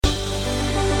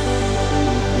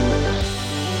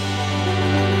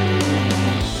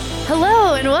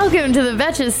Welcome to the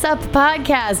Betches Sup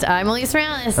podcast. I'm Elise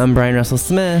Morales. I'm Brian Russell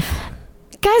Smith.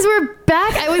 Guys, we're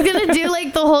back. I was going to do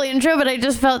like the whole intro, but I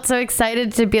just felt so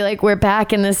excited to be like, we're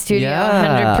back in the studio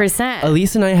 100%.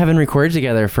 Elise and I haven't recorded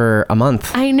together for a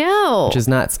month. I know. Which is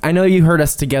nuts. I know you heard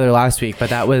us together last week,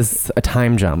 but that was a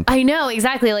time jump. I know,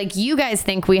 exactly. Like you guys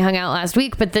think we hung out last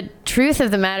week, but the truth of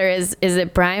the matter is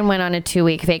that Brian went on a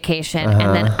 2-week vacation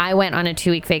and then I went on a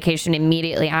 2-week vacation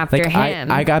immediately after him.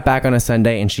 I got back on a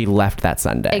Sunday and she left that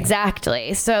Sunday.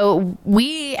 Exactly. So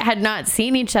we had not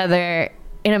seen each other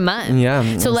in a month.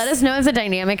 Yeah. So let us know if the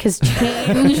dynamic has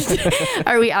changed.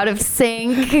 Are we out of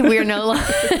sync? We no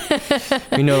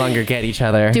longer get each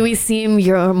other. Do we seem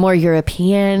more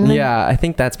European? Yeah, I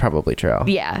think that's probably true.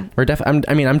 Yeah.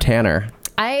 I'm tanner.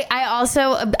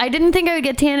 I didn't think I would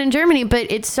get tan in Germany,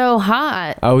 but it's so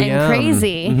hot and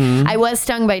crazy. Mm-hmm. I was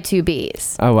stung by 2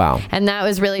 bees. Oh, wow. And that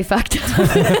was really fucked up.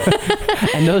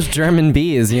 And those German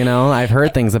bees, I've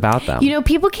heard things about them.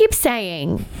 People keep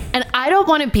saying, and I don't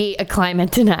want to be a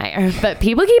climate denier, but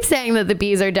people keep saying that the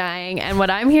bees are dying. And what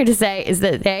I'm here to say is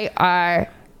that they are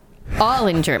all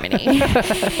in Germany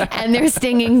and they're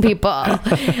stinging people.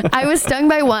 I was stung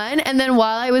by one, and then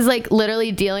while I was like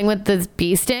literally dealing with this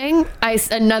bee sting,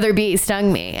 another bee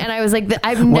stung me, and I was like,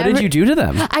 what did you do to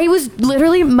them? I was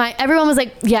literally everyone was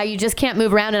like, yeah, you just can't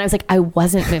move around, and I was like, I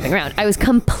wasn't moving around. I was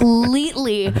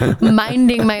completely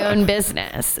minding my own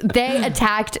business. They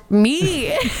attacked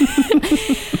me.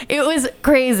 It was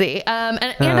crazy.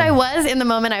 And I was in the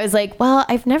moment, I was like, well,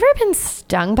 I've never been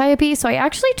stung by a bee, so I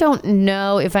actually don't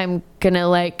know if I'm gonna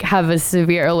like have a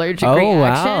severe allergic reaction.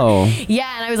 Wow.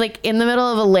 Yeah, and I was like in the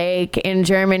middle of a lake in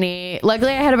Germany.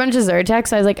 Luckily I had a bunch of Zyrtec,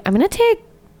 so I was like, I'm gonna take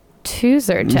 2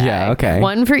 Zyrtec. Yeah, okay.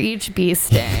 1 for each bee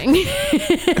sting.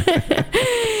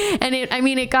 And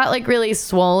it got like really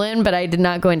swollen, but I did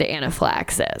not go into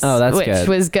anaphylaxis. Oh, that's good. Which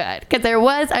was good. Because I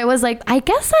was like, I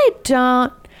guess I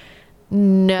don't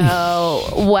know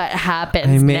what happens.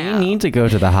 I may need to go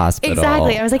to the hospital.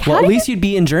 Exactly. I was like, at least you'd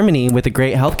be in Germany with a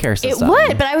great healthcare system. It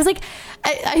would, but I was like,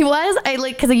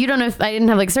 because you don't know if I didn't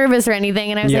have like service or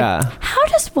anything, and I was like, how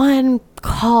does one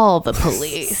call the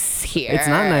police here? It's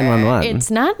not 911. It's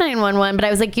not 911, but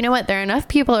I was like, you know what? There are enough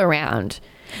people around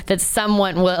that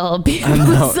someone will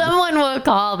someone will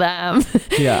call them.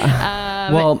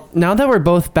 Yeah. Well, now that we're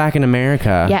both back in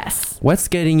America, yes. What's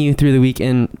getting you through the week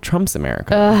in Trump's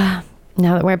America?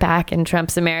 Now that we're back in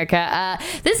Trump's America,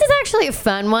 this is actually a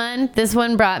fun one. This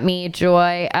one brought me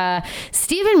joy.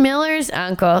 Stephen Miller's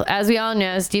uncle, as we all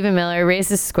know, Stephen Miller,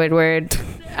 racist Squidward,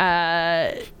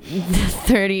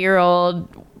 30-year-old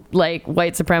like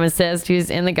white supremacist who's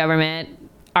in the government,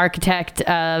 architect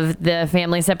of the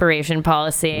family separation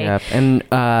policy. Yep, and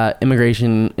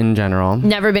immigration in general.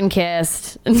 Never been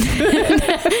kissed.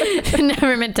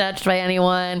 Never been touched by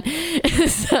anyone.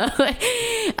 So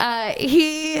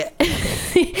he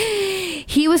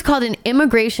was called an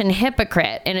immigration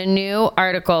hypocrite in a new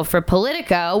article for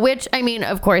Politico, which, I mean,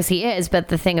 of course he is, but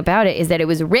the thing about it is that it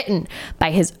was written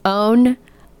by his own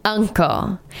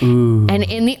uncle. Ooh. And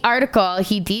in the article,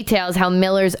 he details how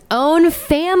Miller's own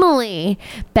family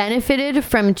benefited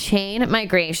from chain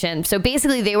migration. So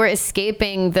basically, they were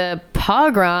escaping the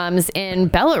pogroms in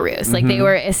Belarus. Mm-hmm. Like they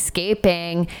were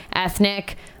escaping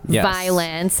ethnic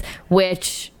violence,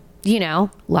 which, a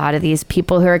lot of these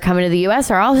people who are coming to the U.S.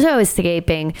 are also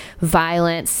escaping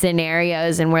violent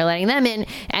scenarios, and we're letting them in.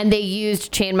 And they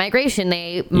used chain migration.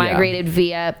 They migrated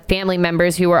via family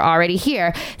members who were already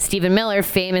here. Stephen Miller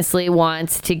famously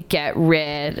wants to get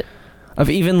rid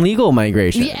of even legal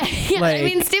migration. Yeah. Like, I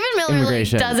mean, Stephen Miller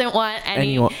doesn't want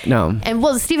any. No. And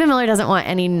Stephen Miller doesn't want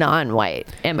any non-white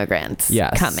immigrants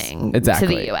coming to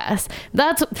the U.S.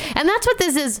 That's what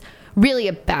this is really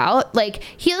about. Like,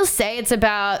 he'll say it's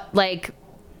about like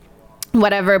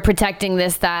whatever, protecting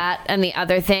this, that, and the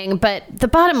other thing, but the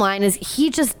bottom line is he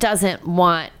just doesn't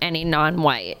want any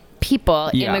non-white people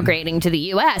immigrating to the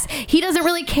U.S. He doesn't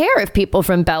really care if people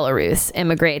from Belarus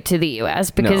immigrate to the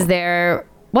U.S. because they're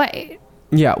white.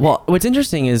 Yeah, well, what's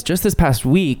interesting is just this past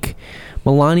week,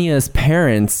 Melania's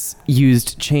parents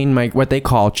used what they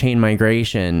call chain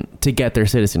migration to get their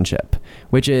citizenship,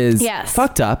 which is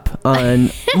fucked up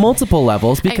on multiple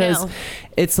levels, because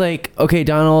it's like, okay,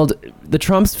 Donald, the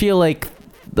Trumps feel like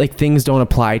things don't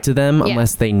apply to them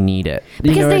unless they need it.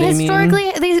 Because they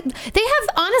historically, they have,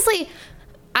 honestly,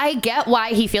 I get why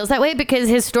he feels that way, because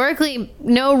historically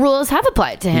no rules have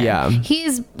applied to him. Yeah.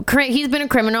 He's been a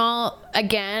criminal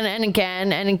again and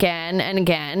again and again and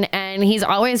again, and he's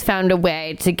always found a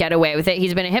way to get away with it.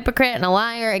 He's been a hypocrite and a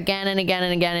liar again and again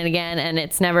and again and again, and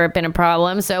it's never been a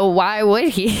problem. So why would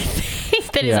he think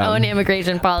that his own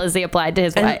immigration policy applied to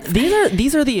his wife.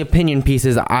 These are the opinion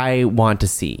pieces I want to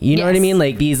see. You know what I mean?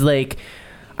 Like these, like,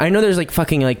 I know there's like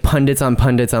fucking like pundits on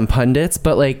pundits on pundits,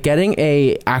 but like getting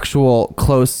a actual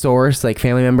close source, like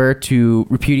family member, to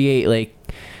repudiate like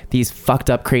these fucked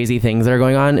up crazy things that are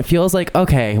going on, it feels like,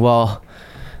 okay, well,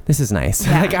 this is nice.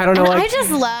 Yeah. Like, I don't know. I just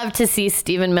love to see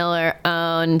Stephen Miller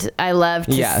owned. I love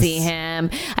to see him.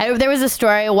 There was a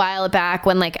story a while back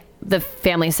when like the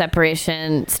family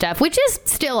separation stuff, which is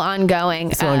still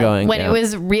ongoing. When it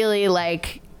was really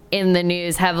like in the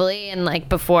news heavily and like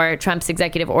before Trump's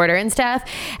executive order and stuff.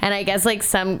 And I guess like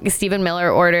Stephen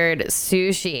Miller ordered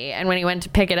sushi, and when he went to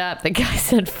pick it up, the guy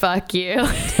said, "Fuck you."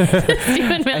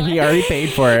 Stephen Miller. And he already paid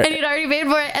for it.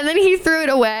 And then he threw it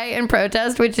away in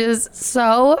protest, which is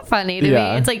so funny to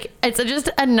me. It's like, it's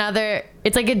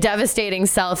like a devastating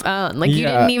self-own. Like you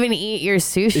didn't even eat your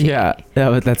sushi. Yeah,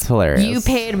 that's hilarious. You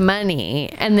paid money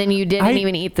and then you didn't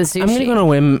even eat the sushi. I'm gonna go on a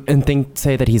whim and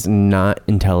say that he's not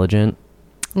intelligent.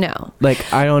 No.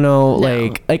 Like, I don't know,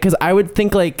 like, because I would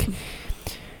think, like,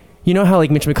 you know how,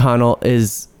 like, Mitch McConnell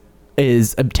is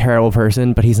a terrible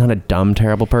person, but he's not a dumb,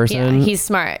 terrible person. Yeah, he's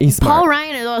smart. Paul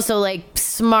Ryan is also, like,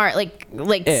 smart, like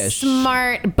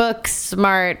smart, book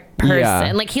smart person.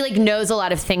 Yeah. Like, he, like, knows a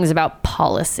lot of things about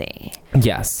policy.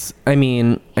 Yes. I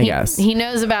mean, I guess. He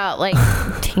knows about, like,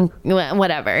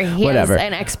 whatever. He has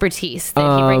an expertise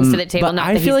that he brings to the table. But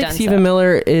I feel like Stephen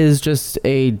Miller is just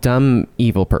a dumb,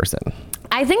 evil person.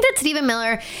 I think that Stephen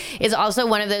Miller is also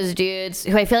one of those dudes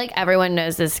who I feel like everyone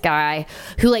knows this guy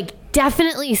who like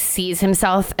definitely sees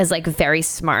himself as like very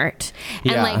smart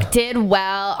and like did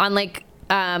well on like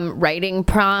writing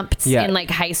prompts in like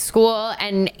high school,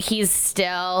 and he's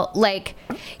still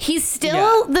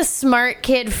the smart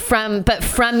kid from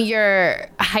your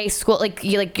high school,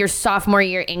 like your sophomore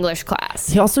year English class.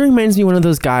 He also reminds me of one of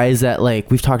those guys that like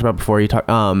we've talked about before.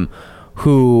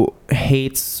 Who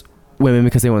hates women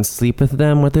because they won't sleep with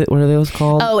them. What are those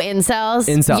called? Oh, incels.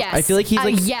 Yes. I feel like he's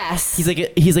like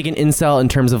he's like an incel in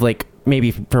terms of like maybe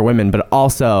for women, but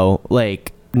also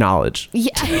like knowledge.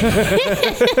 Yeah.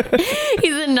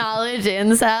 He's a knowledge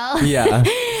incel. Yeah.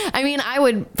 I mean,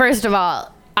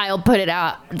 I'll put it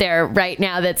out there right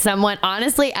now that someone,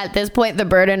 honestly, at this point, the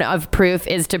burden of proof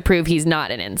is to prove he's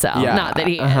not an incel. Yeah. Not that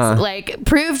he is. Like,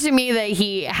 prove to me that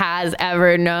he has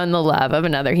ever known the love of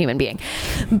another human being.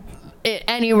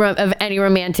 Any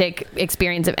romantic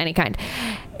experience of any kind.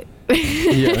 Prove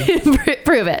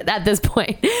it at this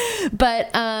point.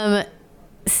 But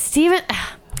Stephen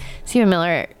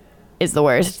Miller is the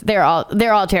worst. They're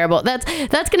all terrible. That's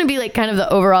going to be like kind of the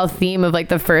overall theme of like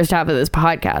the first half of this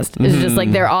podcast. It's just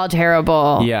like they're all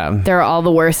terrible. Yeah. They're all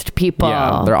the worst people.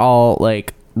 Yeah. They're all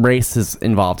like, race is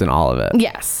involved in all of it.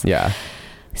 Yes. Yeah.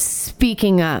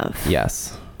 Speaking of.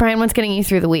 Yes. Brian, what's getting you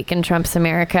through the week in Trump's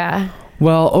America?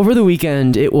 Well, over the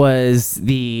weekend, it was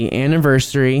the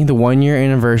 1-year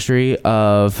anniversary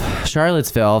of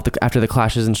Charlottesville, after the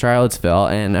clashes in Charlottesville.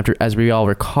 And as we all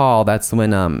recall, that's when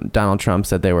Donald Trump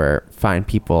said there were fine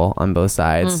people on both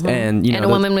sides. And, a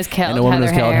woman was killed.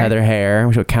 Heather Heyer,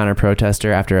 which was a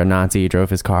counter-protester after a Nazi drove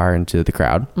his car into the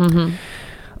crowd.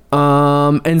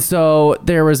 And so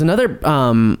there was another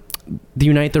the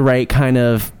Unite the Right kind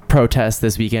of protest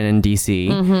this weekend in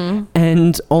DC,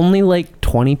 and only like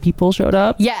 20 people showed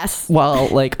up. Yes. While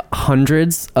like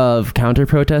hundreds of counter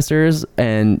protesters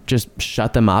and just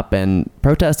shut them up and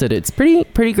protested. It's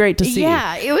pretty great to see.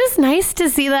 Yeah, it was nice to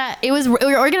see that. We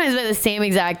were organized by the same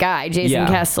exact guy, Jason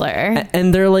Kessler.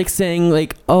 And they're like saying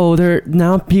like, oh,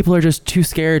 now people are just too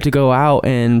scared to go out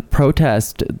and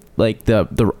protest like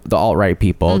the alt-right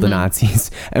people, the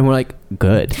Nazis. And we're like,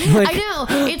 good. Like, I know.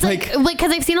 It's like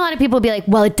because I've seen a lot of people be like,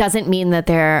 well, it doesn't mean that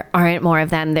there aren't more of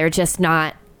them. They're just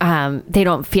not, they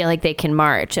don't feel like they can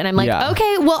march. And I'm like,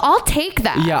 okay, well, I'll take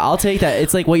that. Yeah, I'll take that.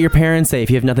 It's like what your parents say.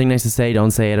 If you have nothing nice to say,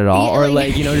 don't say it at all. Or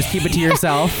like, just keep it to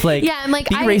yourself. Like, yeah, I'm like,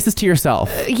 be racist to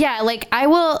yourself. Yeah, like I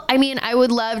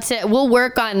would love to, we'll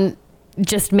work on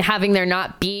just having there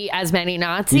not be as many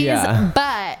Nazis,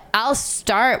 but I'll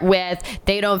start with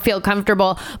they don't feel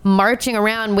comfortable marching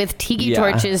around with tiki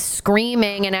torches,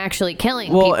 screaming and actually killing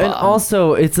people. And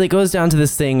also it's like goes down to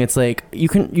this thing. It's like you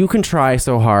can try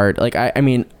so hard. Like I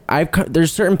mean,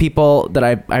 there's certain people that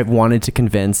I've wanted to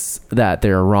convince that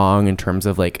they're wrong in terms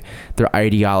of like their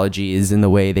ideologies and the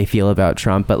way they feel about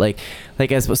Trump, but like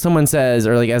as someone says,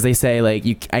 or like as they say,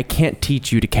 like I can't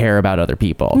teach you to care about other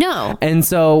people. No. And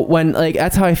so when like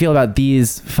that's how I feel about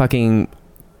these fucking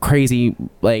crazy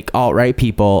like alt-right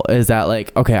people, is that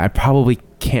like, okay, I probably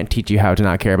can't teach you how to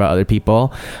not care about other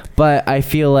people, but I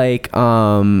feel like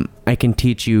I can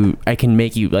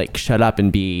make you like shut up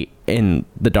and be in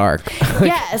the dark.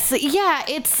 Yes. Yeah.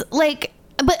 It's like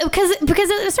but because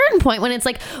at a certain point when it's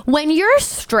like when you're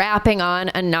strapping on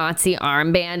a Nazi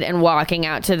armband and walking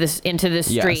out into the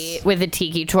street with a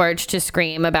tiki torch to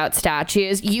scream about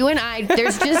statues, you and I,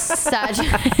 there's just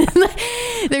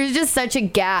such a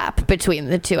gap between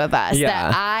the two of us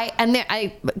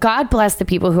that God bless the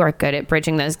people who are good at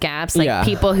bridging those gaps, like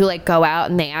people who like go out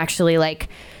and they actually like,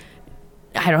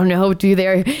 I don't know, do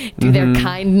their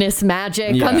kindness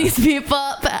magic on these people,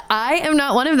 but I am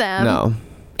not one of them. No.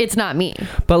 It's not me.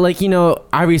 But like, you know,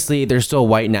 obviously there's still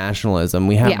white nationalism.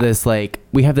 We have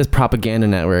this propaganda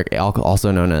network,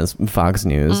 also known as Fox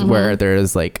News, where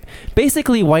there's like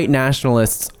basically white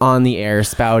nationalists on the air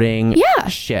spouting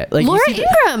shit. Like Laura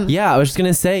Ingraham. I was just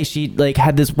gonna say she like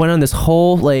went on this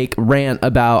whole like rant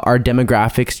about our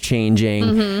demographics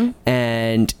changing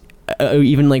and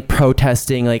even like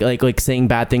protesting, like saying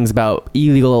bad things about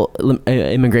illegal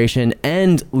immigration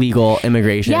and legal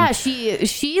immigration. Yeah,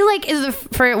 she like is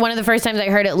for one of the first times I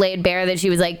heard it laid bare that she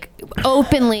was like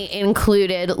openly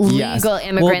included legal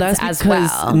immigrants as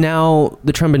well. Now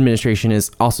the Trump administration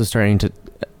is also starting to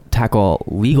tackle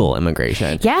legal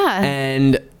immigration. Yeah,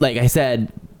 and like I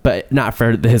said, but not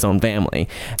for his own family.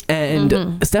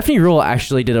 And Stephanie Ruhle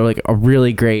actually did a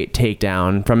really great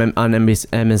takedown from on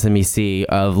MSNBC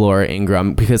of Laura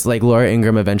Ingraham, because like Laura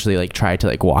Ingraham eventually like tried to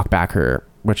like walk back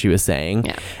what she was saying.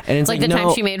 Yeah. And it's like the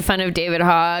time she made fun of David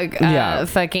Hogg,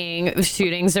 fucking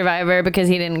shooting survivor, because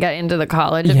he didn't get into the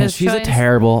college of his choice. She's a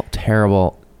terrible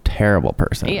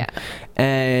person. Yeah.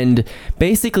 And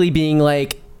basically being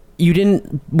like, you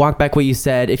didn't walk back what you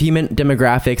said. If you meant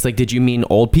demographics, like, did you mean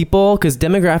old people? Because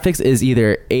demographics is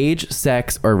either age,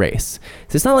 sex, or race.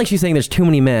 So it's not like she's saying there's too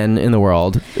many men in the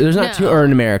world. There's not or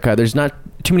in America. There's not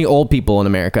too many old people in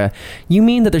America. You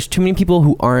mean that there's too many people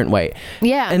who aren't white.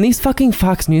 Yeah. And these fucking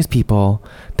Fox News people,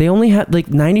 they only have like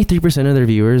 93% of their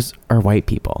viewers are white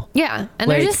people. Yeah. And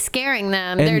like, they're just scaring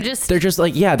them. They're just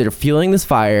like, they're fueling this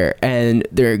fire and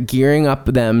they're gearing up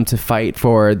them to fight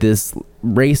for this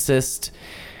racist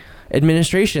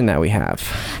administration that we have.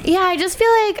 Yeah,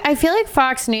 I feel like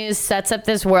Fox News sets up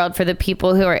this world for the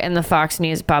people who are in the Fox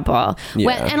News bubble.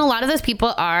 Yeah. And a lot of those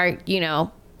people are, you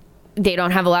know, they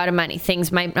don't have a lot of money.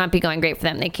 Things might not be going great for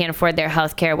them. They can't afford their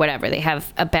health care, whatever. They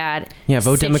have a bad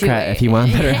vote Democrat if you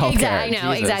want better health care. I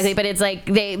know, exactly. But it's like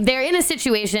they're in a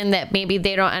situation that maybe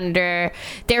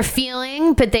they're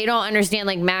feeling, but they don't understand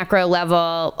like macro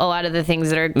level a lot of the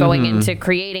things that are going into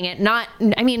creating it.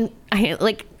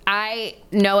 I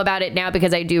know about it now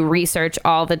because I do research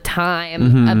all the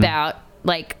time about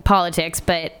like politics,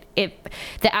 but if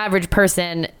the average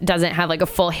person doesn't have like a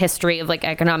full history of like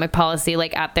economic policy,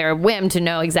 like at their whim to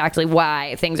know exactly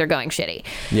why things are going shitty.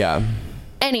 Yeah.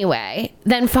 Anyway,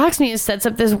 then Fox News sets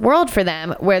up this world for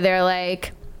them where they're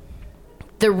like,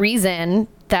 the reason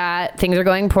that things are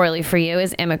going poorly for you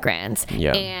is immigrants.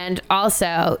 Yeah. And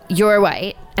also you're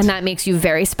white and that makes you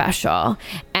very special.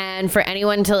 And for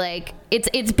anyone to like,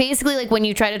 it's basically like when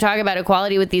you try to talk about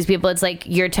equality with these people, it's like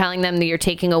you're telling them that you're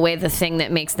taking away the thing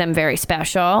that makes them very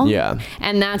special. Yeah.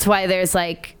 And that's why there's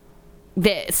like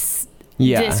this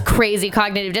crazy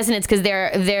cognitive dissonance, because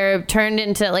they're turned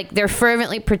into like, they're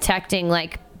fervently protecting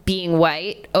like being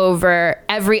white over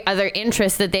every other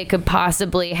interest that they could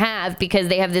possibly have, because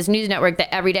they have this news network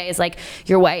that every day is like,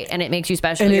 you're white and it makes you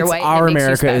special. And you're white. Our and it makes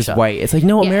America you special. Is white. It's like,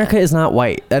 no, America is not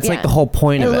white. That's like the whole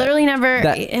point of it.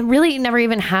 It really never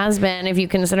even has been, if you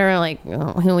consider like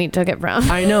who we took it from.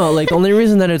 I know, like the only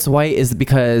reason that it's white is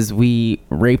because we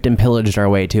raped and pillaged our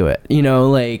way to it, you know,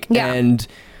 like, and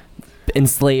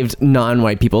enslaved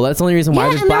non-white people. That's the only reason why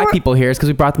there's black people here, is because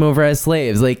we brought them over as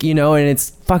slaves, like, you know, and it's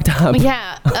fucked up.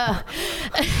 Yeah.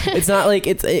 It's not like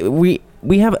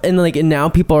we have, and like, and now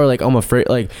people are like, I'm afraid,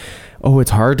 like, oh,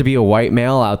 it's hard to be a white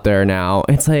male out there now.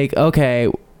 It's like,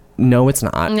 okay, no, it's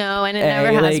not. No, and it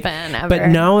never has been, ever. But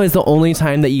now is the only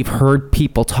time that you've heard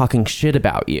people talking shit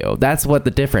about you. That's what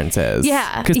the difference is.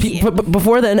 Yeah. Because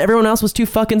before then, everyone else was too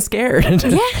fucking scared.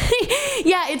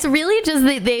 Yeah, it's really just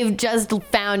that they've just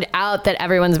found out that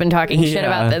everyone's been talking shit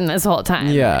about them this whole time.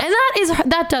 Yeah.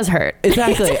 And that does hurt.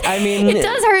 Exactly. I mean, it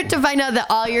does hurt to find out that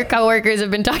all your coworkers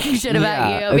have been talking shit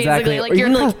about you. Exactly. Basically,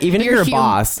 like, even if you're a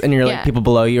boss and you're like, people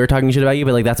below you are talking shit about you,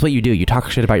 but like, that's what you do. You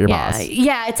talk shit about your boss.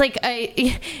 Yeah, it's like,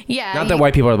 not that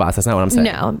white people are the boss. That's not what I'm saying.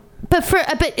 No. But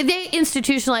they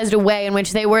institutionalized a way in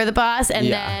which they were the boss, and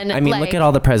then I mean, look at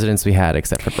all the presidents we had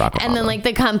except for Barack Obama. And then like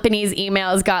the company's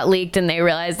emails got leaked, and they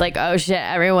realized like, oh shit,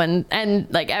 everyone's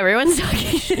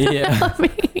talking shit about me.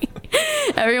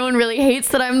 Everyone really hates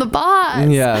that I'm the boss.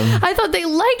 Yeah. I thought they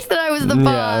liked that I was the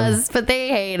boss, but they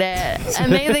hate it.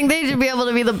 And they think they should be able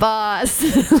to be the boss.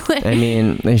 I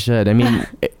mean, they should. I mean...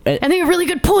 and they have really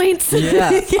good points.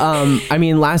 Yeah. I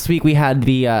mean, last week we had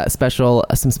the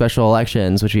some special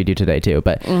elections, which we do today too.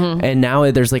 But and now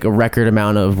there's like a record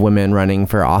amount of women running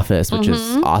for office, which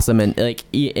is awesome, and like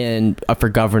for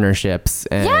governorships.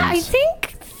 And yeah, I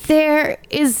think there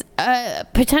is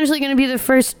potentially going to be the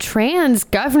first trans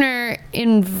governor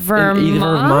in Vermont. Either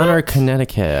Vermont or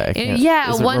Connecticut.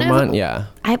 Yeah, Vermont. Yeah.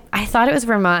 I thought it was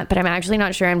Vermont, but I'm actually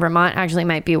not sure. And Vermont actually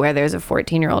might be where there's a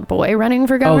 14-year-old boy running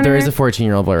for governor. Oh, there is a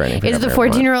 14-year-old boy running for governor. Is the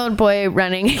 14-year-old boy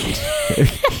running?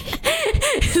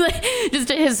 Like, just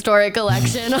a historic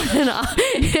election. I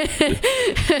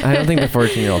don't think the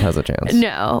 14-year-old has a chance.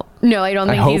 No, I don't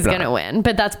think he's going to win.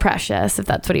 But that's precious if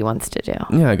that's what he wants to do.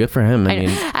 Yeah, good for him. I mean,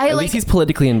 at least he's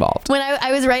politically involved. When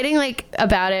I was writing like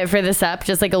about it for this up,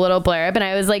 just like a little blurb, and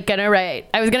I was like I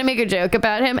was gonna make a joke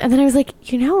about him, and then I was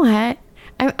like, you know what?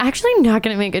 I'm actually not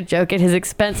going to make a joke at his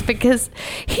expense because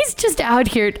he's just out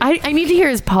here. I need to hear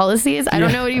his policies. I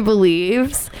don't know what he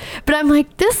believes, but I'm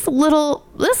like, this little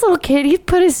kid, he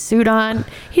put his suit on.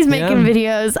 He's making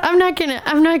videos. I'm not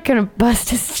gonna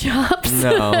bust his chops.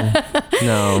 No.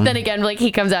 Then again, like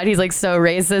he comes out, he's like so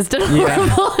racist and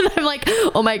horrible, and I'm like,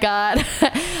 oh my god,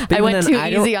 I went too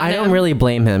easy on him. I don't really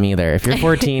blame him either. If you're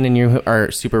 14 and you are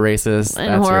super racist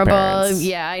and that's horrible, your parents.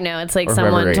 yeah, I know. It's like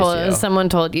someone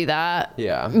told you that.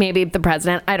 Yeah, maybe the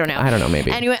president. I don't know.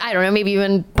 Maybe. Anyway, I don't know. Maybe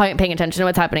even paying attention to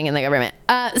what's happening in the government.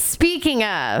 Speaking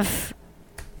of.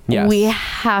 Yes. We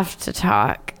have to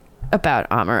talk about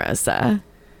Omarosa.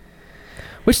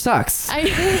 Which sucks.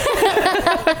 It's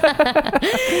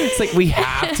like we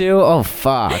have to? Oh,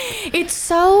 fuck. It's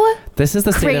so This is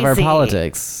the state of our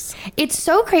politics. It's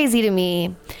so crazy to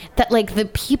me that like the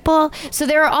people, so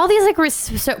there are all these like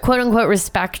quote unquote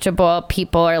respectable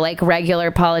people or like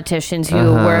regular politicians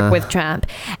who work with Trump,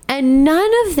 and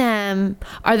none of them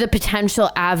are the potential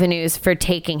avenues for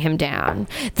taking him down.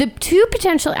 The two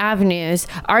potential avenues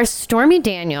are Stormy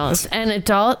Daniels, an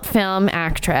adult film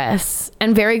actress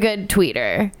and very good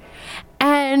tweeter,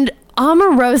 and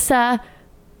Omarosa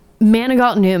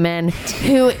Manigault Newman,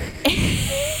 who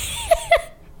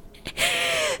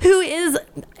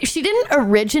she didn't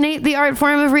originate the art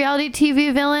form of reality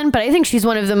TV villain, but I think she's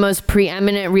one of the most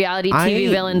preeminent reality TV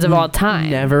villains of all time.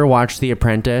 Never watched The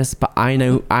Apprentice, but I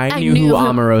knew who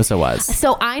Omarosa was.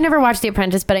 So I never watched The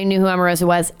Apprentice, but I knew who Omarosa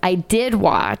was. I did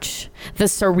watch The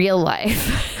Surreal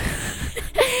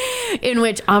Life, in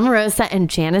which Omarosa and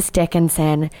Janice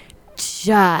Dickinson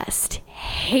just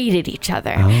hated each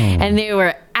other, and they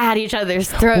were at each other's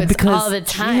throats all the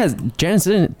time. Janice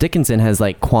Dickinson has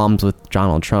like qualms with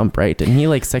Donald Trump, right? Didn't he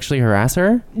like sexually harass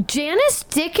her? Janice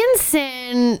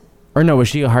Dickinson, or no, was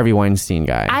she a Harvey Weinstein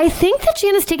guy? I think that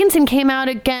Janice Dickinson came out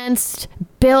against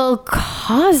Bill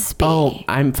Cosby. Oh,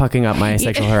 I'm fucking up my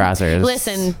sexual harassers.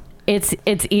 Listen, it's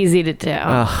easy to do.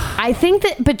 I think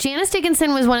that, but Janice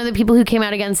Dickinson was one of the people who came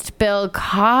out against Bill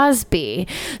Cosby.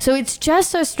 So it's just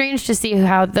so strange to see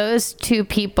how those two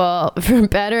people, for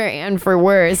better and for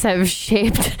worse, have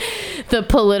shaped the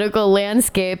political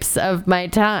landscapes of my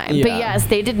time. Yeah. But yes,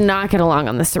 they did not get along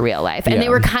on The Surreal Life. And they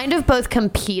were kind of both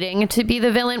competing to be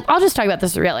the villain. I'll just talk about The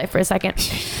Surreal Life for a second.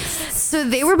 So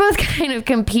they were both kind of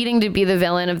competing to be the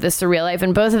villain of The Surreal Life,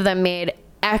 and both of them made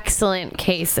excellent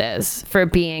cases for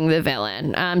being the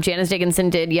villain. Janice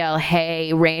Dickinson did yell,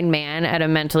 "Hey, Rain Man," at a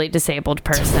mentally disabled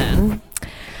person.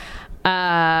 It's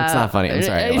not funny. I'm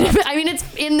sorry. I mean,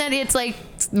 it's in that it's like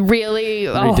really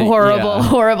a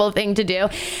horrible thing to do.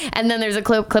 And then there's a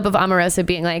clip of Omarosa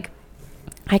being like,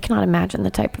 "I cannot imagine the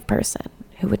type of person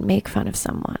who would make fun of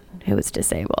someone who was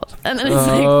disabled." And then it's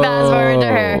like fast forward to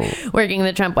her working in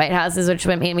the Trump White House, is which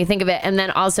made me think of it. And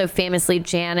then also famously,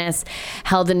 Janice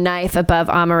held a knife above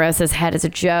Omarosa's head as a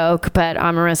joke, but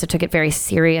Omarosa took it very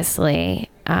seriously.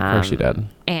 Of course she did.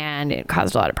 And it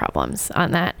caused a lot of problems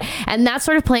on that. And that's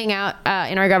sort of playing out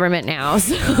in our government now.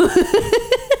 So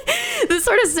this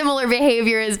sort of similar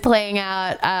behavior is playing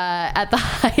out at the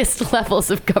highest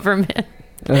levels of government.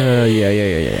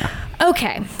 Yeah.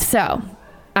 Okay, so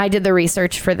I did the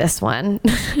research for this one.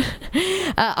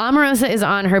 Omarosa is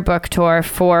on her book tour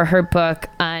for her book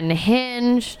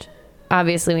Unhinged.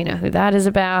 Obviously, we know who that is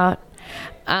about.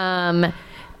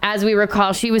 As we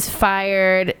recall, she was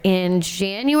fired in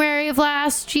January of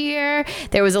last year.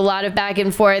 There was a lot of back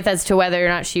and forth as to whether or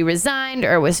not she resigned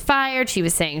or was fired. She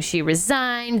was saying she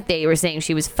resigned. They were saying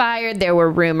she was fired. There were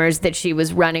rumors that she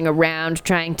was running around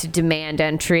trying to demand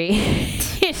entry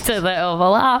into the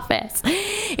Oval Office.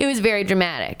 It was very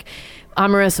dramatic.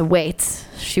 Omarosa waits.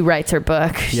 She writes her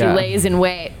book. She lays in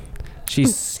wait.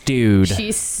 She's stewed.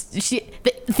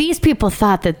 These people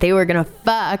thought that they were gonna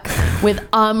fuck with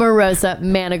Omarosa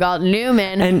Manigault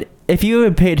Newman. And if you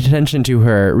had paid attention to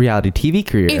her reality TV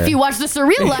career, if you watched The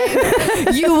Surreal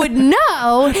Life, you would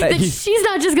know that she's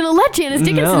not just gonna let Janice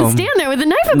Dickinson stand there with a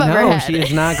knife above her head. No, she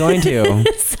is not going to.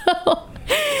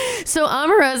 So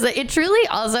Omarosa, it truly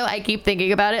also, I keep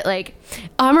thinking about it, like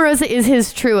Omarosa is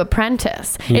his true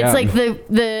apprentice. Yeah. It's like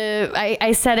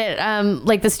I said it,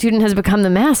 like the student has become the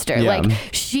master. Yeah. Like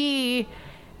she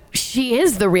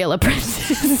is the real apprentice.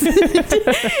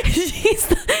 She's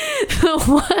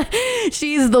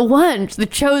the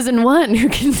chosen one who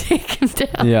can take him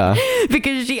down. Yeah.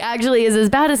 Because she actually is as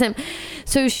bad as him.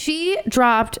 So she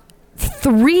dropped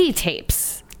 3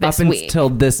 tapes. Up until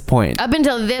this point. Up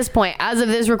until this point, as of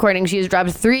this recording, she has dropped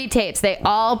 3 tapes. They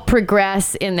all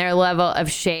progress in their level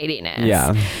of shadiness.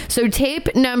 Yeah. So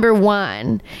tape number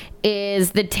 1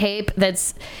 is the tape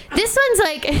this one's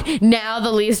like now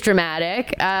the least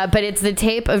dramatic, but it's the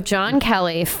tape of John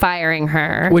Kelly firing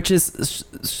her. Which is,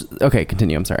 okay,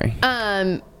 continue, I'm sorry.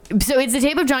 So it's the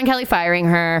tape of John Kelly firing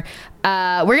her.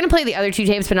 We're going to play the other 2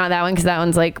 tapes, but not that one because that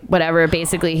one's like whatever.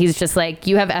 Basically, he's just like,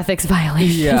 you have ethics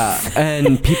violations. Yeah,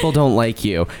 and people don't like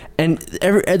you. And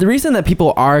the reason that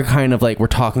people are kind of like, we're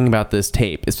talking about this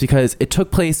tape is because it took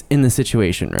place in the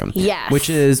Situation Room. Yes. Which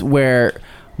is where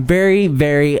very,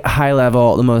 very high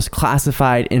level, the most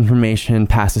classified information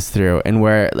passes through and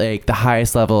where like the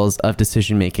highest levels of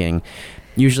decision making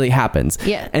usually happens.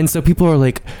 Yeah. And so people are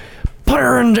like, put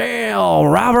her in jail,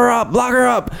 wrap her up, lock her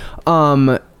up.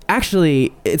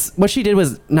 Actually, it's what she did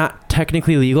was not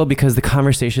technically legal because the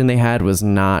conversation they had was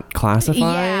not classified.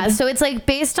 Yeah, so it's like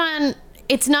it's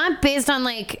not based on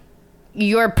like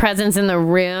your presence in the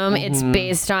room. Mm-hmm. It's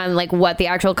based on like what the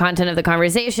actual content of the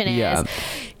conversation is. Yeah.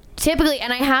 Typically,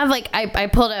 and I have like, I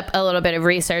pulled up a little bit of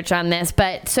research on this,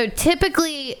 but so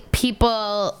typically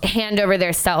people hand over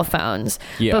their cell phones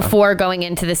before going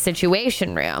into the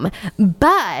Situation Room.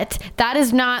 But that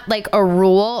is not like a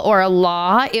rule or a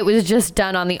law. It was just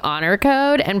done on the honor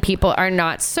code and people are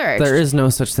not searched. There is no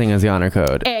such thing as the honor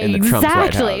code in the Trump's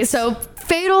White House. So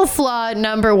fatal flaw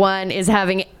number 1 is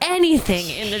having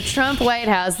anything in the Trump White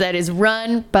House that is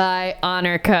run by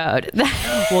honor code.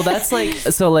 Well, that's like,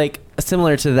 so like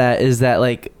similar to that is that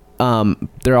like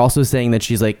they're also saying that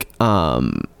she's like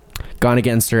gone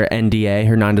against her NDA,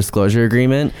 her non-disclosure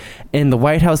agreement, and the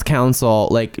White House counsel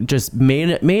like just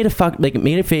made a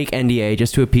fake NDA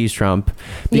just to appease Trump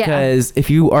because if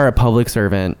you are a public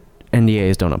servant,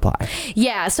 NDAs don't apply.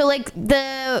 Yeah, so like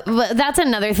that's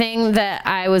another thing that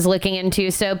I was looking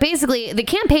into. So basically, the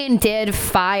campaign did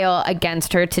file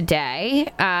against her today,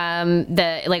 on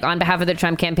behalf of the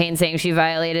Trump campaign, saying she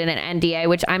violated an NDA,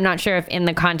 which I'm not sure if in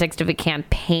the context of a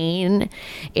campaign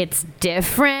it's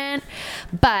different.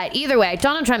 But either way,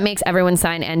 Donald Trump makes everyone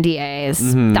sign NDAs.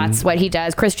 Mm-hmm. That's what he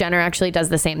does. Kris Jenner actually does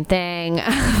the same thing.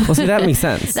 Well, see, that makes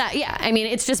sense. Yeah, I mean,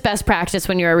 it's just best practice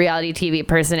when you're a reality TV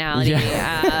personality.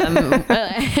 Yeah.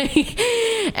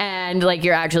 And like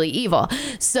you're actually evil.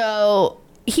 So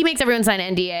he makes everyone sign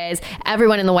NDAs.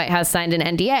 Everyone in the White House signed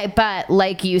an NDA. But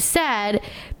like you said,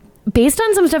 based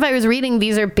on some stuff I was reading,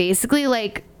 these are basically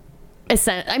like,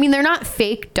 I mean, they're not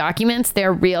fake documents.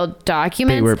 They're real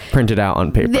documents. They were printed out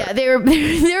on paper. Yeah, they're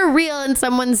real and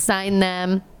someone signed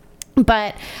them.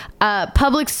 But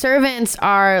public servants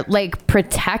are like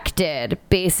protected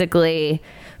basically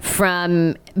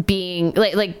from being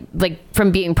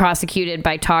from being prosecuted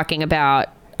by talking about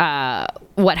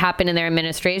what happened in their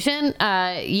administration.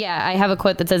 I have a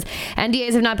quote that says,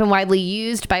 NDAs have not been widely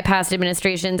used by past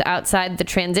administrations outside the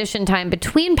transition time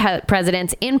between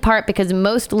presidents, in part because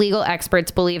most legal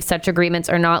experts believe such agreements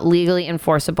are not legally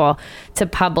enforceable to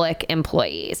public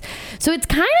employees. So it's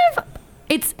kind of,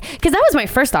 because that was my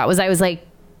first thought, I was like,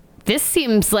 this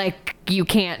seems like you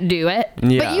can't do it,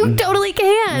 but you totally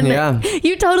can. Yeah.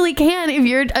 You totally can if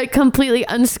you're a completely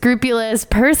unscrupulous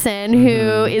person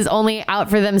who is only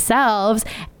out for themselves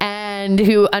and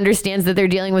who understands that they're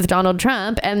dealing with Donald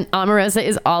Trump, and Omarosa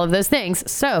is all of those things.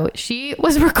 So she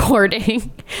was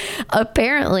recording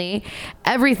apparently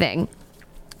everything.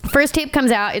 First tape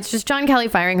comes out. It's just John Kelly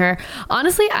firing her.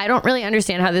 Honestly, I don't really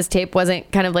understand how this tape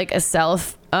wasn't kind of like a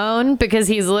self-own, because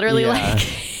he's literally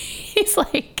he's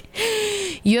like,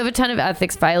 you have a ton of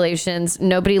ethics violations.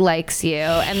 Nobody likes you.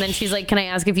 And then she's like, can I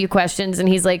ask a few questions? And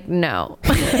he's like, no.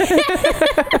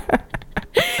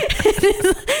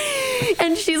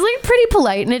 And she's like pretty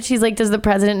polite in it. She's like, does the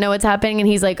president know what's happening? And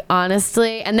he's like,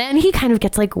 honestly. And then he kind of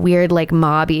gets like weird, like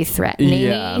mobby threatening.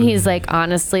 Yeah. He's like,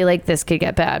 honestly, like this could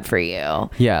get bad for you.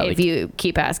 Yeah. If you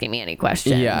keep asking me any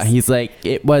questions. Yeah. He's like,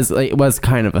 it was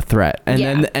kind of a threat.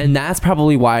 And then that's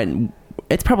probably why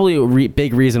it's probably a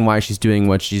big reason why she's doing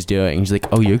what she's doing. She's like,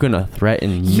 oh, you're gonna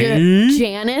threaten me,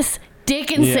 Janice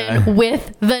Dickinson,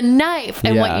 with the knife.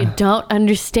 And what you don't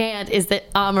understand is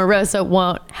that Omarosa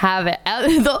won't have it.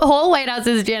 The whole White House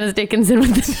is Janice Dickinson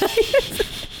with the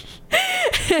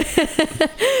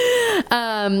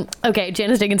knife. Okay,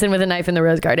 Janice Dickinson with a knife in the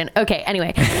rose garden. Okay,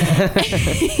 anyway.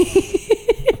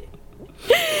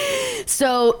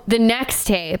 So the next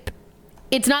tape,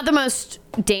 it's not the most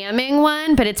damning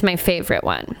one, but it's my favorite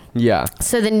one. Yeah.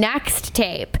 So the next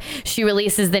tape she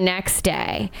releases the next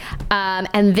day.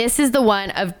 And this is the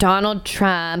one of Donald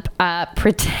Trump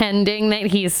pretending that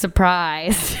he's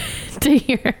surprised to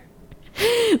hear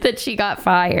that she got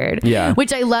fired. Yeah.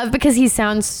 Which I love because he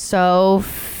sounds so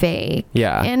fake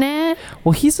in it.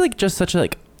 Well, he's like just such a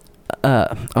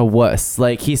wuss.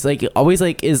 Like he's like always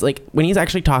like is like when he's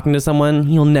actually talking to someone,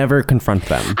 he'll never confront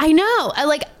them. I know.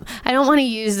 I don't want to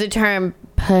use the term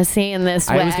pussy in this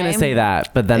way. I was gonna say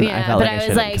that, but then I felt like I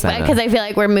was like, because I feel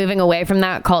like we're moving away from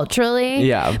that culturally.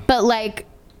 Yeah. But like,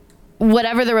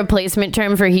 whatever the replacement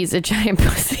term for he's a giant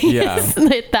pussy is,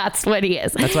 that's what he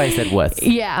is. That's why I said wuss.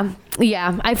 Yeah.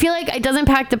 I feel like it doesn't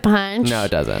pack the punch. No,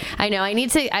 it doesn't. I know. I need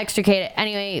to extricate it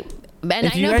anyway. And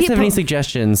if you guys have any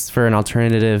suggestions for an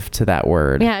alternative to that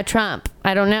word, Trump.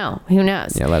 I don't know. Who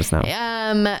knows? Yeah, let us know.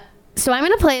 So I'm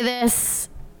gonna play this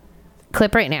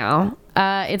clip right now.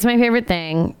 It's my favorite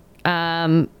thing.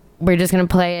 We're just gonna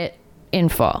play it in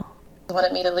full.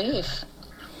 Wanted me to leave.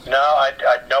 No,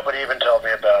 nobody even told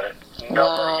me about it. Nobody.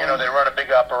 Wow. You know, they run a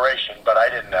big operation, but I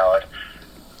didn't know it.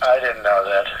 I didn't know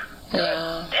that.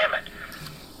 Yeah. Damn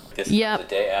it. Yep. The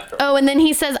day after. Oh, and then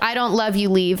he says, "I don't love you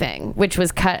leaving," which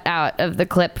was cut out of the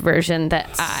clip version that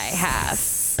I have.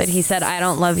 But he said, "I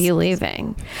don't love you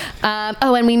leaving."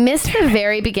 And we missed the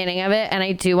very beginning of it, and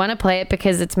I do want to play it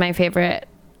because it's my favorite.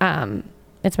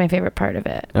 It's my favorite part of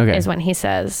it. Okay. Is when he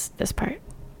says this part.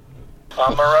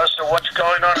 Omarosa, what's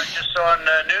going on? I just saw on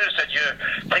the news that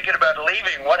you're thinking about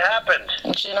leaving. What happened?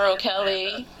 General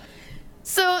Kelly.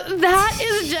 So that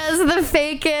is just the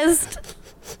fakest.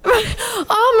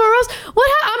 Omarosa,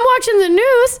 I'm watching the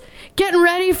news, getting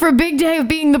ready for a big day of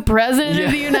being the president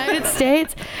of the United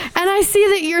States, and I see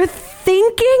that you're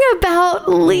thinking about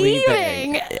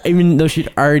leaving. Even though she'd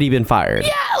already been fired.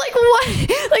 Yeah, like what?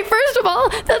 Like, first of all,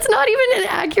 that's not even an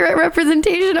accurate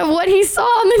representation of what he saw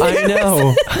on the news. I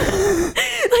know.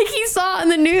 Like, he saw on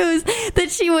the news that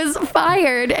she was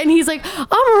fired, and he's like,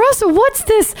 Omarosa, what's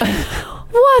this?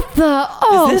 What the?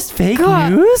 Oh, is this fake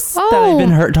God. news that I've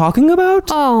been talking about?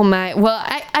 Oh my! Well,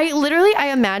 I literally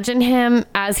imagine him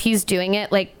as he's doing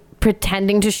it, like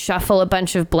pretending to shuffle a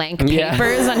bunch of blank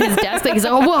papers on his desk. Like he's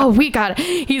like, oh, whoa, we got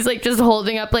it. He's like just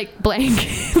holding up like blank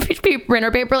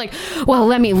printer paper. Like, well,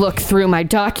 let me look through my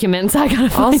documents. I gotta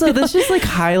find Also, this just like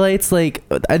highlights like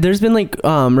there's been like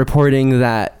reporting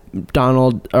that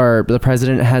Donald or the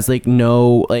president has like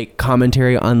no like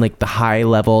commentary on like the high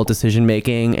level decision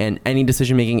making and any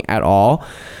decision making at all.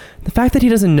 The fact that he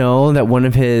doesn't know that one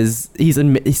of his he's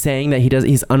saying that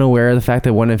he's unaware of the fact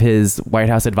that one of his White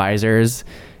House advisors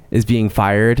is being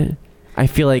fired, I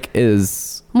feel like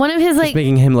is one of his like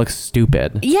making him look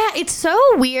stupid. Yeah, it's so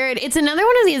weird. It's another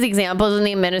one of these examples in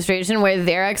the administration where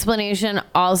their explanation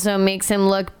also makes him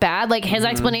look bad. Like his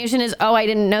explanation is, "Oh, I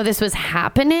didn't know this was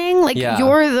happening." Like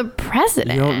you're the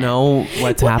president. You don't know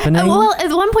what's happening. Well, at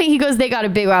one point he goes, "They got a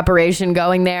big operation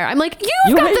going there." I'm like,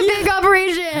 "You've got the big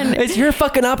operation. It's your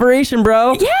fucking operation,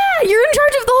 bro." Yeah, you're in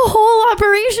charge of the whole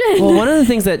operation. Well, one of the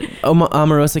things that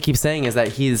Omarosa keeps saying is that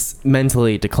he's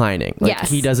mentally declining. Like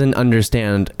he doesn't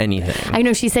understand anything. I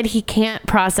know. She said he can't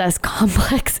process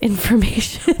complex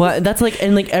information. Well, that's like,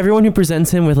 and like everyone who presents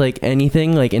him with like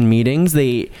anything, like in meetings,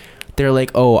 they're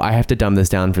like, oh, I have to dumb this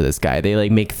down for this guy. They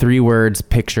like make 3 words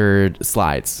pictured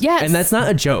slides. Yes. And that's not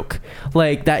a joke.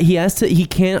 Like that he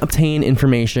can't obtain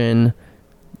information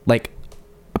like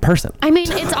a person. I mean,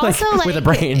 it's also like with a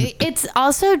brain. It's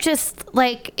also just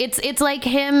like it's like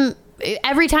him.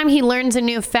 Every time he learns a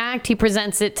new fact, he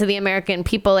presents it to the American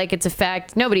people like it's a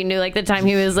fact. Nobody knew, like the time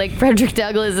he was like, Frederick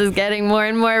Douglass is getting more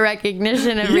and more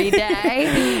recognition every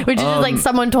day, which is just like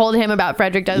someone told him about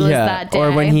Frederick Douglass that day.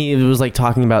 Or when he was like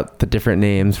talking about the different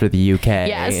names for the UK.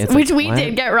 Yes, which we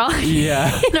did get wrong.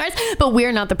 Yeah. But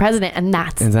we're not the president, and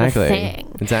that's the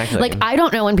thing. Exactly. Like, I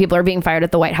don't know when people are being fired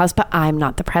at the White House, but I'm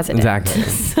not the president. Exactly.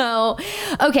 So,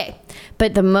 okay.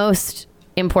 But the most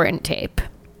important tape.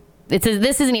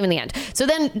 This isn't even the end. So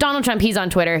then Donald Trump, he's on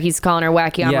Twitter. He's calling her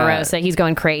wacky Omarosa. He's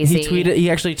going crazy. He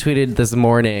actually tweeted this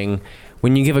morning,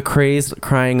 when you give a crazed,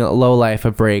 crying lowlife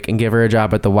a break and give her a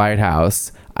job at the White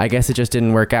House, I guess it just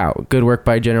didn't work out. Good work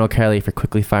by General Kelly for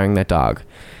quickly firing that dog.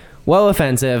 Well,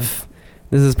 offensive.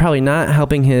 This is probably not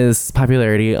helping his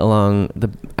popularity along the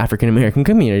African American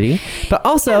community. But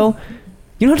also,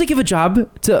 you don't have to give a job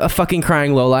to a fucking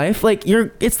crying lowlife. Like,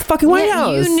 it's the fucking White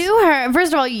House. You knew her.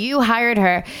 First of all, you hired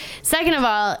her. Second of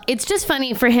all, it's just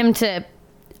funny for him to,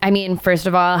 first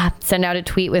of all, send out a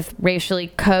tweet with racially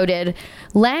coded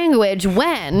language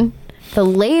when the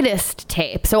latest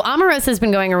tape. So Omarosa has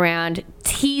been going around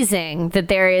teasing that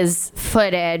there is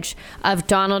footage of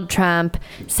Donald Trump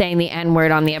saying the N-word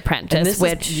on The Apprentice,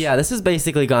 this has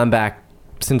basically gone back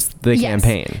since the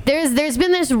campaign. There's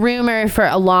been this rumor for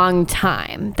a long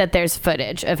time that there's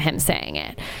footage of him saying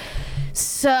it.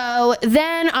 So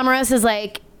then Omarosa's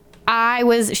like,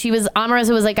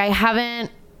 Omarosa was like,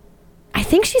 I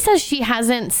think she says she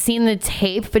hasn't seen the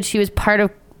tape, but she was part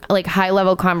of like high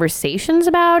level conversations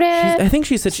about it. I think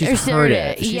she said she's heard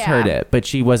it. She's heard it, but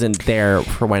she wasn't there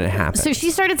for when it happened. So she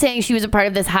started saying she was a part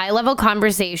of this high level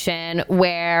conversation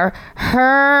where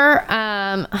her,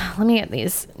 let me get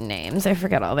these names. I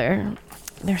forget all they're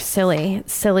silly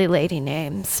lady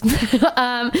names. So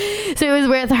it was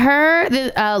with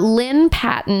her, Lynn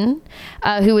Patton,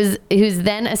 who's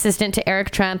then assistant to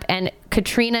Eric Trump, and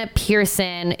Katrina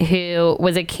Pearson, who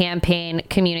was a campaign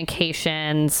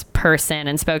communications person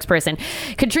and spokesperson.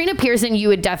 Katrina Pearson, you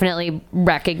would definitely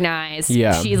recognize.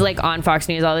 Yeah. She's like on Fox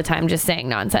News all the time, just saying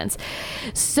nonsense.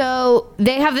 So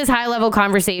they have this high level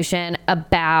conversation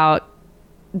about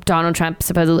Donald Trump,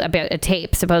 supposedly about a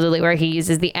tape supposedly where he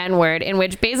uses the N-word, in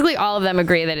which basically all of them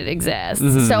agree that it exists.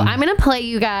 Mm-hmm. So I'm going to play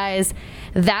you guys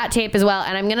that tape as well,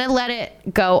 and I'm going to let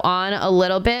it go on a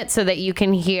little bit so that you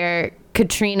can hear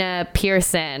Katrina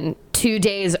Pearson 2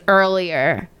 days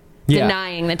earlier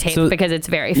denying the tape, because it's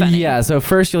very funny. Yeah, so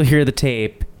first you'll hear the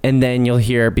tape, and then you'll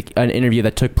hear an interview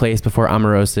that took place before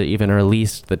Omarosa even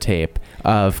released the tape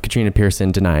of Katrina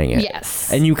Pearson denying it.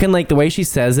 Yes. And you can, like, the way she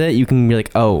says it, you can be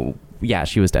like, oh, yeah,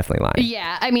 she was definitely lying.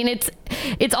 Yeah,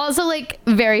 it's also like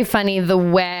very funny the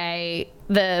way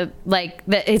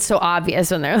it's so obvious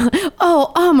when they're like,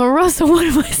 oh, Omarosa, what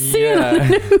am I seeing on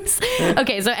the news?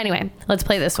 Okay, so anyway, let's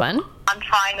play this one. I'm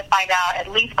trying to find out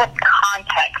at least what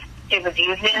context it was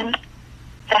used in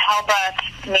to help us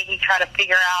maybe try to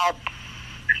figure out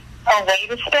a way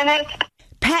to spin it.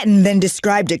 Patton then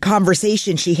described a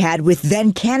conversation she had with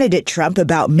then-candidate Trump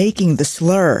about making the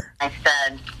slur. I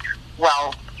said,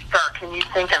 well, sir, can you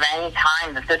think of any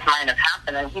time that this might have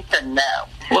happened? And he said no.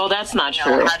 Well, that's not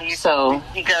true.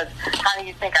 He goes, how do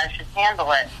you think I should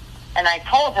handle it? And I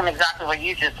told him exactly what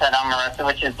you just said, Omarosa,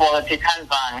 which is, well, it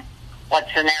depends on what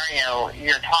scenario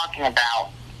you're talking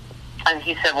about. And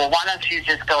he said, well, why don't you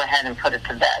just go ahead and put it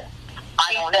to bed?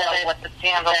 I don't know what the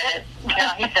scandal is. No,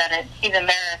 he said it. He's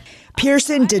embarrassed.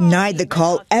 Pearson denied the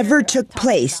call ever took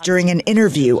place during an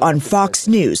interview on Fox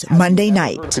News Monday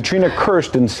night. Katrina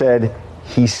Kirsten said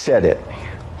he said it.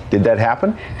 Did that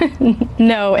happen?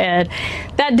 No, Ed.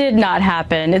 That did not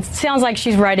happen. It sounds like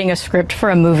she's writing a script for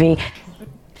a movie.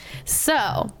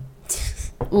 So,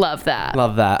 love that.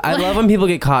 Love that. I love when people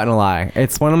get caught in a lie.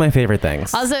 It's one of my favorite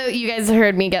things. Also, you guys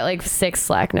heard me get like 6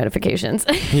 Slack notifications.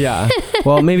 Yeah.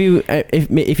 Well, maybe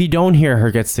if you don't hear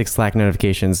her get 6 Slack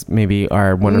notifications, maybe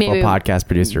our wonderful podcast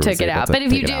producer took it out. But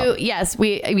if you do, yes,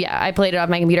 I played it off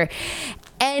my computer.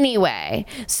 Anyway,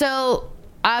 so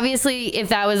obviously, if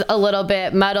that was a little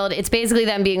bit muddled, it's basically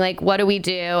them being like, what do we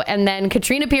do? And then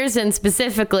Katrina Pearson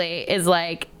specifically is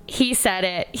like, he said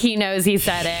it. He knows he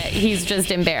said it. He's just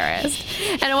embarrassed.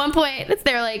 And at one point,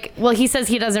 they're like, well, he says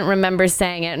he doesn't remember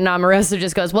saying it. And Omarosa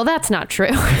just goes, well, that's not true.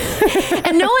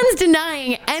 And no one's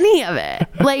denying any of it.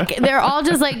 Like, they're all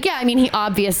just like, yeah, I mean, he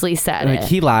obviously said it.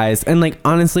 He lies. And, like,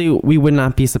 honestly, we would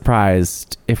not be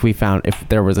surprised if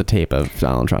there was a tape of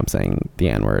Donald Trump saying the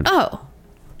N-word. Oh,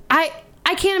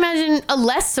 I can't imagine a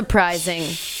less surprising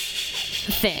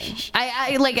thing.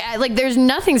 I like there's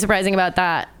nothing surprising about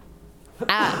that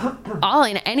at all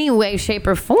in any way, shape,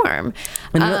 or form.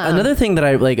 Another thing that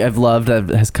I've loved that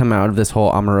has come out of this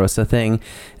whole Omarosa thing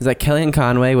is that Kellyanne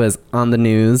Conway was on the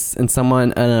news, and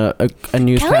someone a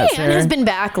newscaster. Kellyanne has been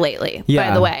back lately. Yeah.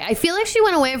 By the way, I feel like she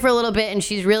went away for a little bit, and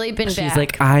she's really been back. She's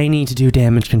like, I need to do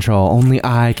damage control. Only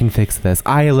I can fix this.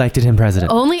 I elected him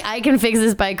president. Only I can fix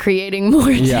this by creating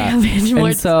more damage.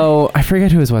 And so I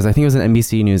forget who it was. I think it was an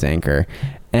NBC News anchor,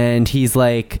 and he's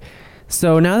like,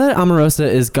 so now that Omarosa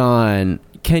is gone,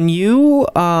 can you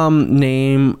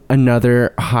name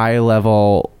another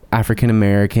high-level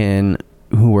African-American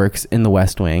who works in the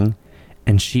West Wing?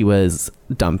 and she was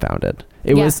dumbfounded.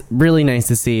 It was really nice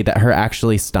to see that her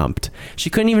actually stumped.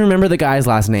 She couldn't even remember the guy's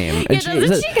last name. And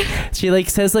she like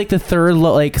says like the third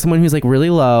low, like someone who's like really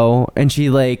low, and she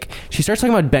starts talking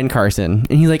about Ben Carson,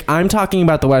 and he's like, I'm talking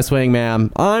about the West Wing,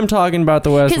 ma'am. I'm talking about the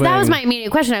West Wing. Because that was my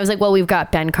immediate question. I was like, well, we've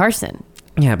got Ben Carson.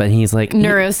 Yeah, but he's like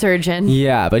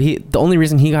neurosurgeon. But the only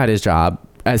reason he got his job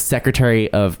as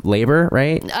Secretary of Labor,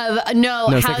 right?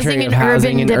 Housing and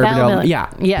Urban Development. Yeah,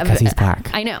 because he's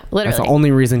black. I know, literally. That's the only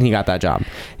reason he got that job.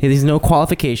 He has no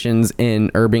qualifications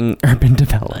in urban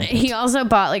development. He also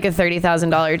bought like a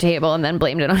 $30,000 table and then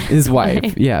blamed it on his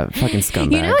wife. Yeah, fucking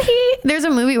scumbag. You know, there's a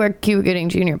movie where Cuba Gooding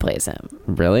Jr. plays him.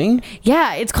 Really?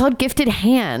 Yeah, it's called Gifted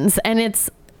Hands, and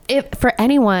it's for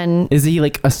anyone. Is he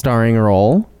like a starring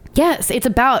role? Yes, it's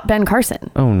about Ben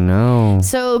Carson. Oh no!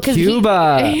 So because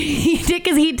Cuba,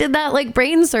 he did that like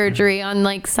brain surgery on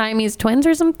like Siamese twins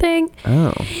or something.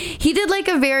 Oh, he did like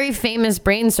a very famous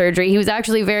brain surgery. He was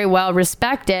actually very well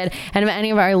respected. And if any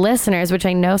of our listeners, which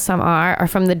I know some are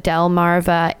from the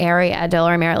Delmarva area,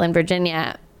 Delaware, Maryland,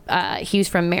 Virginia. He's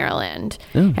from Maryland.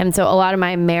 Oh. And so a lot of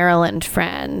my Maryland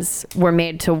friends were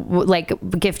made to like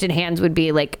Gifted Hands would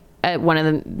be like one of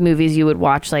the movies you would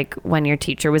watch like when your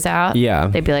teacher was out. Yeah,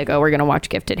 they'd be like, oh, we're gonna watch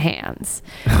Gifted Hands,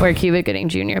 where Cuba Gooding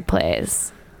Jr.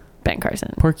 plays Ben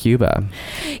Carson. Poor Cuba.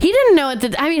 He didn't know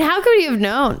it. I mean, how could he have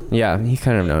known? Yeah, he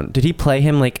kind of known. Did he play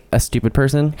him like a stupid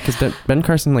person? Because Ben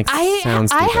Carson like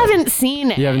sounds stupid. I haven't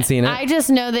seen it. You haven't seen it? I just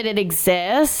know that it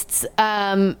exists.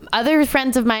 Other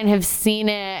friends of mine have seen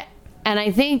it, and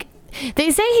I think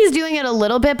they say he's doing it a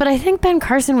little bit, but I think Ben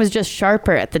Carson was just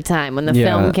sharper at the time when the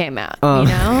film came out. You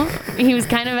know, he was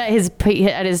kind of at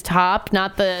his top,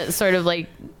 not the sort of like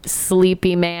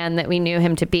sleepy man that we knew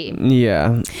him to be.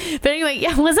 Yeah. But anyway,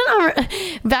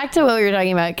 back to what we were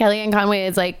talking about. Kellyanne Conway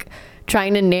is like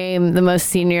trying to name the most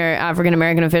senior African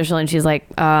American official, and she's like,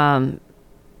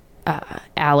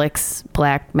 Alex,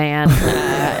 black man,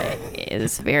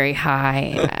 is very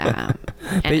high.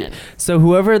 So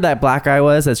whoever that black guy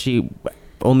was that she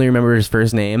only remembered his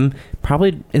first name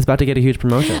probably is about to get a huge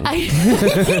promotion. Honestly,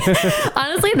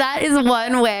 that is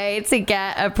one way to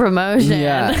get a promotion.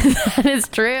 Yeah. That is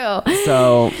true.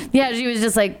 So yeah, she was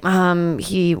just like,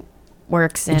 he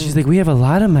works in. And she's like, we have a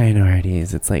lot of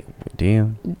minorities. It's like, do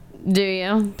you? Do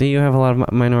you? Do you have a lot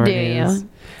of minorities? Do you?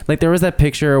 Like there was that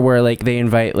picture where like they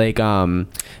invite like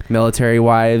military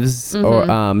wives or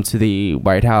to the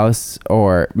White House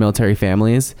or military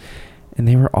families, and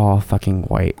they were all fucking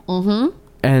white. Mm-hmm.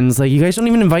 And it's like, you guys don't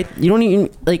even invite. You don't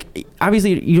even like.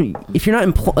 Obviously, if you're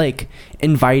not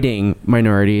inviting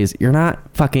minorities, you're not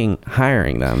fucking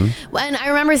hiring them. And I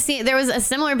remember seeing there was a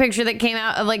similar picture that came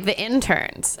out of like the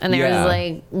interns, and there was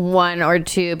like one or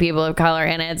two people of color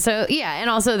in it. So yeah, and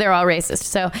also they're all racist.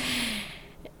 So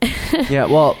yeah,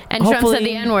 well, and Trump said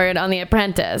the N-word on The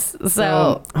Apprentice.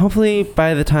 So hopefully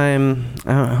by the time,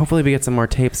 hopefully we get some more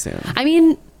tapes soon. I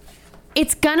mean,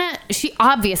 she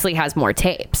obviously has more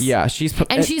tapes. Yeah, she's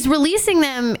releasing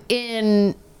them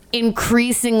in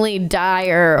increasingly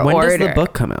dire order. When does the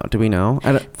book come out? Do we know?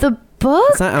 The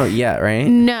book? It's not out yet, right?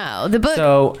 No, the book.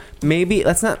 So maybe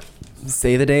let's not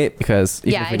say the date because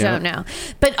I don't know.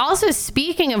 But also,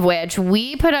 speaking of which,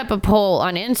 we put up a poll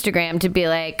on Instagram to be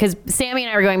like, because Sammy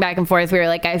and I were going back and forth. We were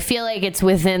like, I feel like it's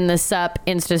within the Sup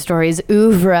Insta Stories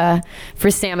oeuvre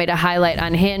for Sammy to highlight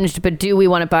Unhinged, but do we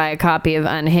want to buy a copy of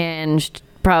Unhinged?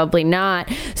 Probably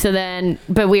not. So then,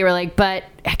 but we were like, but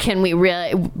can we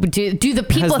really do the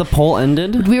people? Has the poll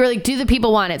ended? We were like, do the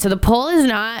people want it? So the poll is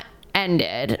not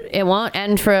ended. It won't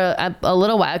end for a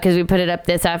little while because we put it up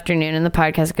this afternoon and the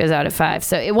podcast goes out at 5.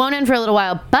 So it won't end for a little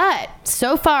while. But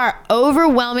so far,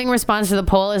 overwhelming response to the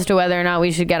poll as to whether or not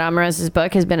we should get Omarosa's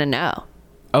book has been a no.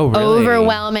 Oh, really?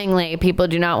 Overwhelmingly, people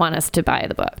do not want us to buy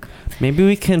the book. Maybe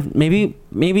we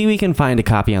can find a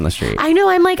copy on the street. I know.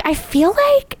 I'm like, I feel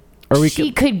like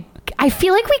I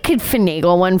feel like we could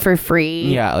finagle one for free.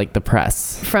 Yeah, like the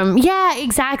press. Yeah,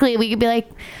 exactly. We could be like,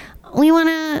 we want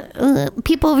to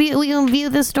we can view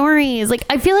the stories. Like,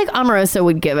 I feel like Omarosa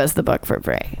would give us the book for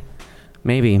free.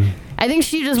 Maybe. I think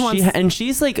she just wants. And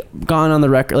she's like gone on the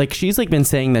record. Like she's like been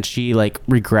saying that she like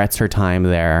regrets her time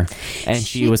there, and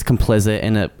she was complicit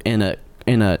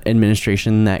in a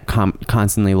administration that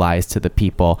constantly lies to the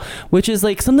people, which is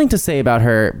like something to say about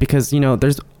her because, you know,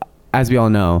 as we all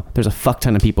know, there's a fuck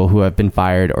ton of people who have been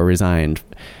fired or resigned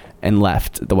and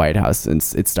left the White House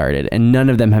since it started, and none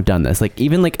of them have done this. Like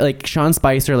even like Sean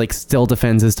Spicer like still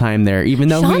defends his time there, even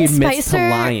though he admits to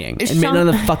lying and made none of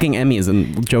the fucking Emmys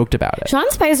and joked about it. Sean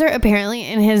Spicer apparently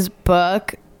in his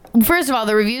book first of all,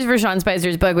 the reviews for Sean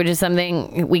Spicer's book, which is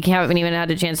something we haven't even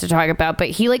had a chance to talk about, but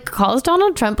he like calls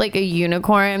Donald Trump like a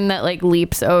unicorn that like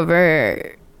leaps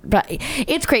over. But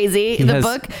it's crazy. The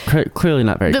book clearly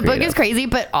not very. The creative. book is crazy,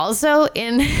 but also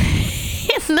in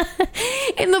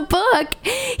the book,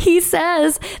 he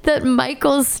says that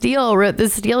Michael Steele wrote the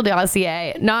Steele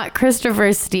dossier, not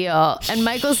Christopher Steele. And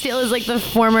Michael Steele is like the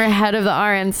former head of the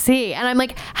RNC. And I'm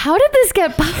like, how did this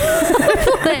get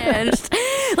published?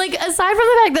 Like, aside from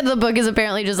the fact that the book is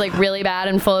apparently just like really bad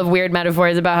and full of weird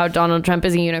metaphors about how Donald Trump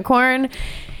is a unicorn,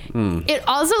 it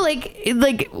also like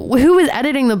who was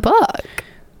editing the book?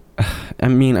 I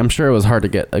mean, I'm sure it was hard to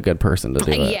get a good person to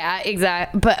do it. Yeah,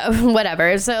 exactly. But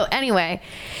whatever. So anyway,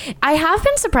 I have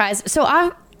been surprised. So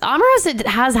Omarosa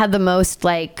has had the most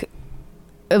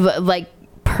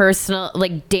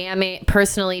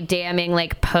personally damning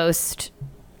like post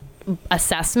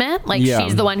assessment. Like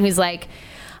she's the one who's like,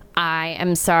 I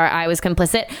am sorry, I was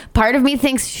complicit. Part of me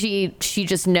thinks she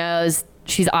just knows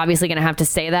she's obviously going to have to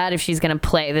say that if she's going to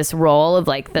play this role of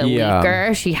like the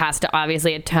leaker. She has to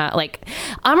obviously like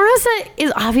Omarosa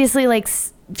is obviously like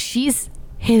she's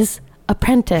his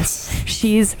apprentice.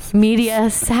 She's media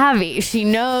savvy. She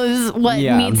knows what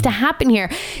needs to happen here.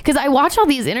 Because I watch all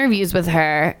these interviews with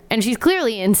her and she's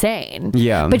clearly insane.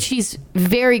 Yeah. But she's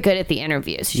very good at the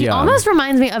interviews. She almost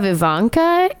reminds me of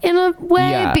Ivanka in a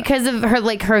way because of her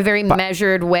like her very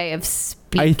measured way of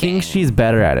speaking. I think she's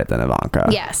better at it than Ivanka.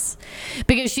 Yes.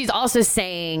 Because she's also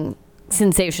saying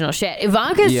sensational shit.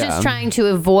 Ivanka's just trying to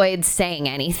avoid saying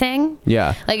anything.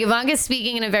 Yeah. Like Ivanka's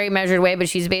speaking in a very measured way, but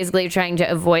she's basically trying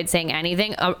to avoid saying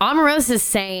anything. Omarosa's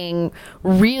saying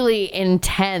really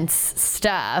intense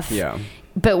stuff. Yeah.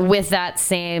 But with that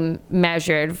same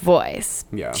measured voice.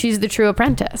 Yeah. She's the true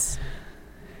apprentice.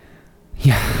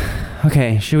 Yeah.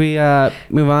 Okay. Should we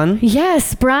move on?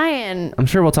 Yes, Brian. I'm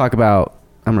sure we'll talk about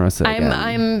Omarosa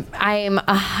again. I'm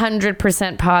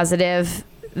 100% positive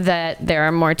that there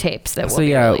are more tapes that will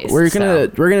be released. we're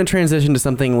gonna transition to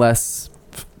something less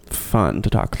fun to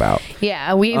talk about.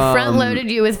 Yeah, we front loaded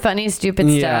you with funny,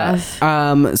 stupid stuff.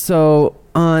 So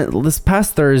on this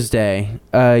past Thursday,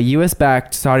 a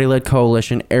U.S.-backed Saudi-led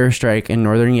coalition airstrike in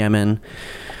northern Yemen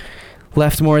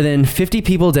left more than 50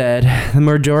 people dead, the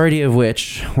majority of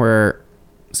which were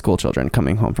school children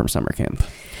coming home from summer camp.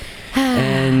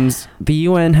 And the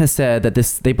UN has said that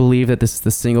they believe that this is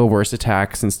the single worst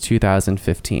attack since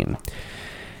 2015.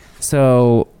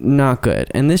 So not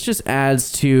good. And this just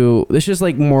brings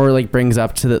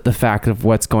up to the fact of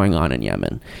what's going on in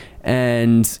Yemen.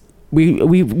 And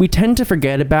we tend to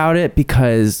forget about it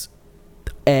because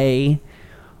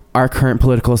our current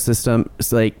political system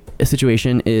is like a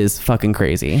situation is fucking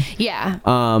crazy. Yeah.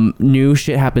 New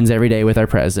shit happens every day with our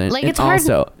president. Like it's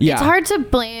hard to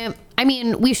blame. I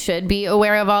mean, we should be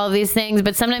aware of all of these things,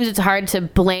 but sometimes it's hard to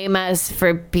blame us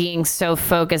for being so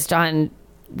focused on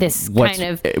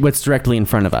what's directly in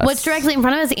front of us. What's directly in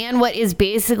front of us and what is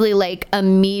basically like a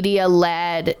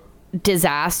media-led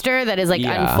disaster that is like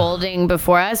unfolding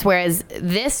before us, whereas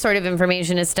this sort of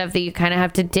information is stuff that you kind of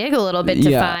have to dig a little bit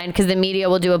to find because the media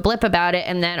will do a blip about it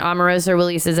and then Omarosa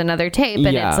releases another tape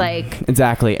and it's like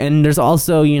exactly. And there's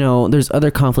also there's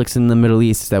other conflicts in the Middle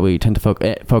East that we tend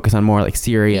to focus on more, like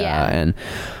Syria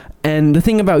and the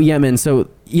thing about Yemen. So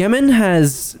Yemen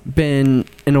has been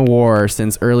in a war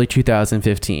since early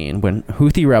 2015 when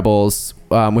Houthi rebels,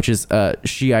 which is a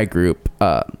Shiite group,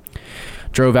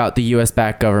 drove out the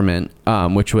U.S.-backed government,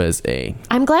 which was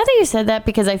I'm glad that you said that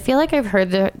because I feel like I've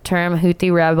heard the term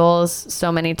Houthi rebels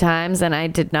so many times and I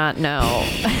did not know.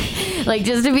 Like,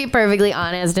 just to be perfectly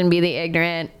honest and be the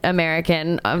ignorant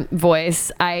American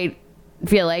voice, I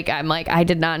feel like I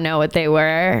did not know what they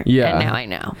were. Yeah. And now I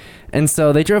know. And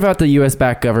so they drove out the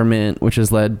U.S.-backed government, which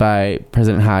is led by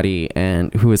President Hadi,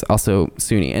 and who is also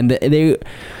Sunni. And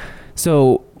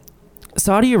so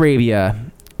Saudi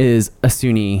Arabia is a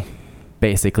Sunni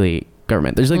basically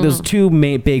government. There's like those two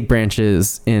big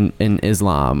branches in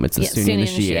Islam. It's the Sunni and the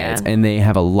Shiites, and they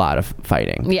have a lot of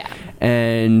fighting. Yeah.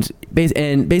 And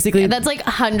basically that's like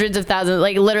hundreds of thousands,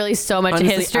 like literally so much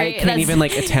honestly, history. I can't even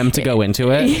like attempt to go into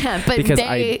it. Yeah, but because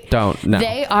I don't know.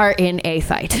 They are in a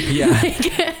fight.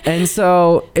 Yeah. And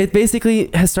so it basically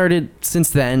has started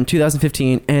since then,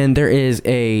 2015, and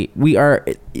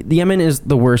Yemen is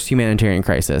the worst humanitarian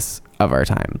crisis of our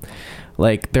time.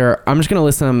 Like I'm just going to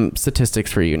list some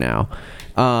statistics for you now.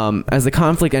 As the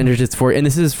conflict enters its and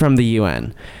this is from the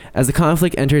UN. As the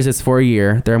conflict enters its 4th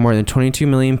year, there are more than 22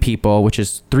 million people, which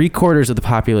is 3/4 of the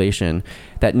population,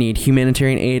 that need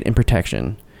humanitarian aid and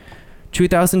protection.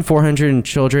 2,400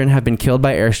 children have been killed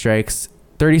by airstrikes.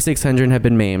 3,600 have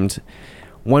been maimed.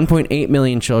 1.8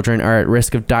 million children are at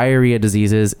risk of diarrhea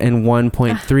diseases, and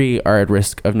 1.3 are at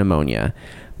risk of pneumonia.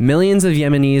 Millions of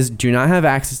Yemenis do not have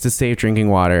access to safe drinking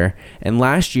water, and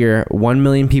last year, 1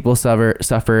 million people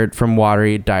suffered from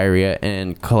watery diarrhea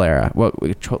and cholera.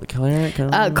 Cholera?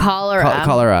 Cholera.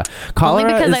 Cholera Only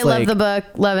because is I love the book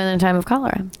Love in the Time of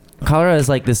Cholera. Cholera is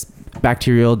like this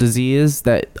bacterial disease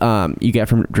that you get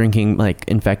from drinking like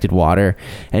infected water,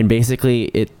 and basically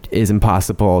it is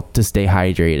impossible to stay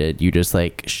hydrated. You just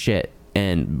like shit,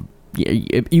 and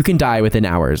you can die within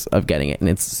hours of getting it, and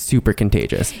it's super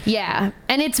contagious. Yeah,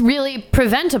 and it's really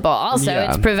preventable also. Yeah.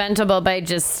 It's preventable by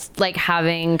just like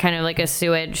having kind of like a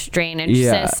sewage drainage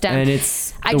system. And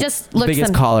it's the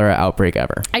biggest cholera outbreak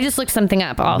ever. I just looked something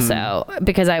up also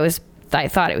because I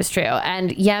thought it was true.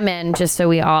 And Yemen, just so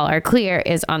we all are clear,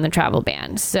 is on the travel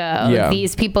ban. So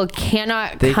these people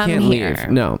cannot come here. Leave.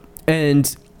 No.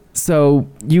 And so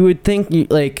you would think,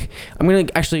 I'm going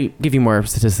to actually give you more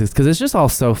statistics because it's just all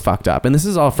so fucked up. And this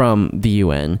is all from the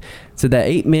UN. So that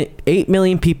 8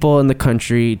 million people in the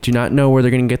country do not know where they're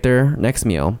going to get their next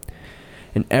meal.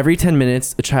 And every 10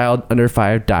 minutes, a child under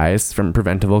 5 dies from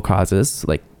preventable causes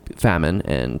like famine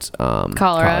and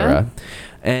cholera.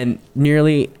 And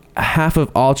nearly half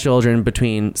of all children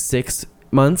between 6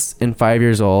 months and 5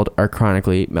 years old are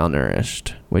chronically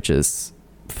malnourished, which is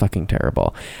fucking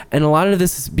terrible. And a lot of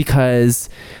this is because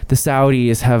the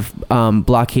Saudis have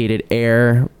blockaded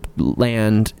air,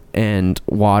 land, and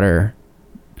water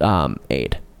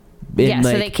aid. So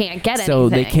they can't get anything. So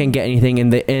they can't get anything,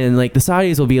 and the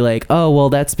Saudis will be like, oh well,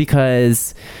 that's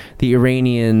because the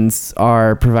Iranians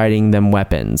are providing them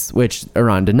weapons, which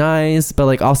Iran denies. But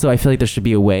like also, I feel like there should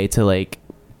be a way to like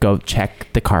go check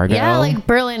the cargo. Yeah, like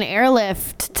Berlin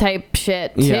airlift type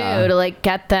shit too, to like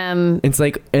get them. It's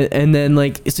like, and then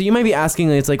like, so you might be asking,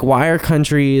 it's like, why are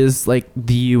countries like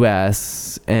the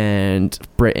US and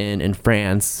Britain and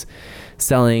France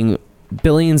selling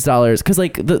billions of dollars? Because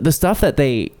like the stuff that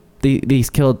these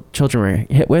killed children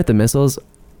were hit with, the missiles,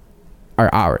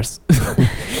 are ours,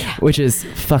 which is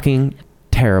fucking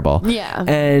terrible. Yeah.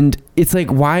 And it's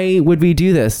like, why would we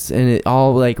do this? And it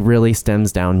all like really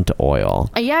stems down to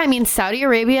oil. Yeah, I mean, Saudi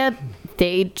Arabia,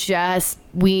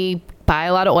 we buy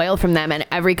a lot of oil from them, and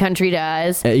every country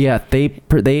does. They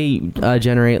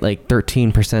generate like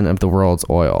 13% of the world's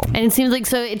oil. And it seems like,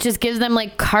 so it just gives them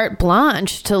like carte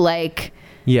blanche to like...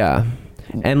 Yeah.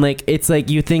 And like, it's like,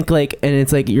 you think like, and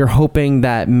it's like, you're hoping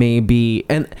that maybe,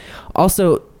 and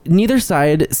also neither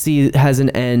side has an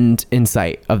end in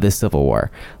sight of this civil war.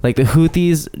 Like the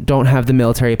Houthis don't have the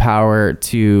military power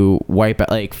to wipe out,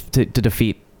 like to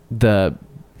defeat the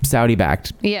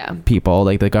Saudi-backed people,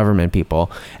 like the government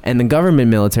people, and the government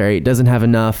military doesn't have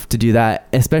enough to do that,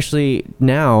 especially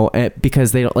now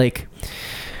because they don't like.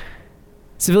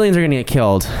 Civilians are going to get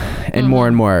killed, and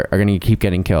more are going to keep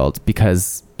getting killed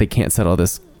because they can't settle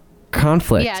this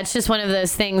conflict. Yeah, it's just one of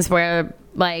those things where,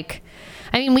 like,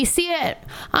 I mean, we see it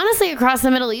honestly across the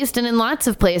Middle East and in lots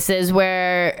of places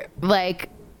where, like,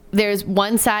 there's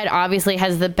one side obviously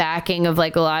has the backing of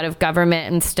like a lot of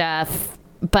government and stuff,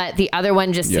 but the other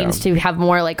one just seems to have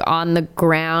more like on the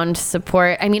ground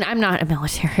support. I mean, I'm not a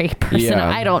military person.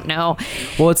 I don't know.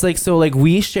 Well, it's like, so like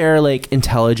we share like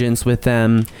intelligence with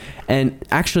them. And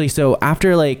actually, so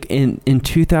after like in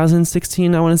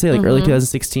 2016, I want to say like early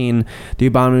 2016, the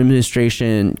Obama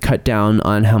administration cut down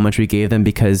on how much we gave them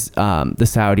because the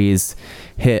Saudis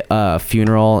hit a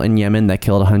funeral in Yemen that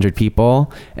killed 100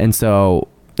 people. And so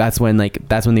that's when the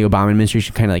Obama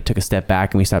administration kind of like took a step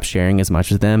back and we stopped sharing as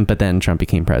much with them. But then Trump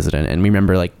became president, and we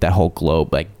remember like that whole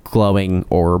glowing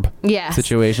orb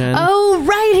situation. Oh,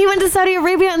 right. He went to Saudi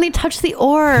Arabia and they touched the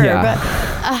orb.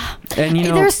 Yeah. And you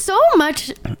know, there's so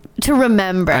much to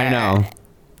remember. I know.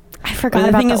 I forgot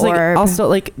about the orb. Like, also,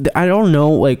 like, I don't know,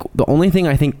 like, the only thing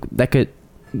I think that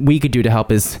we could do to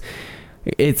help is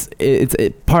it's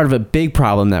part of a big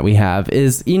problem that we have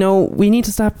is, you know, we need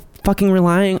to stop fucking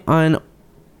relying on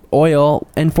oil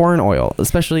and foreign oil,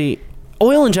 especially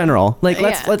oil in general. Like,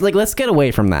 let's get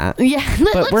away from that. Yeah,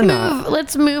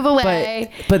 let's move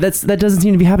away. But that doesn't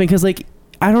seem to be happening because, like,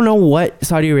 I don't know what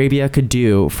Saudi Arabia could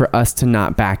do for us to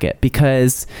not back it,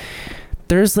 because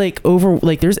there's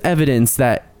there's evidence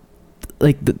that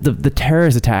like the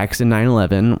terrorist attacks in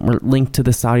 9/11 were linked to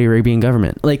the Saudi Arabian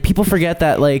government. Like people forget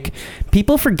that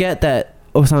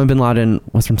Osama bin Laden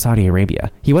was from Saudi Arabia.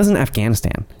 He wasn't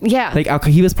Afghanistan. Yeah. Like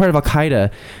he was part of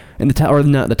Al-Qaeda and the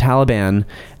Taliban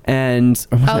and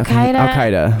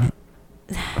Al-Qaeda.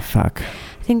 Fuck.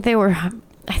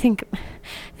 I think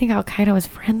Al-Qaeda was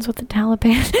friends with the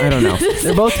Taliban. I don't know.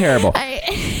 They're both terrible. I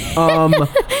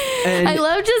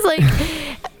love just like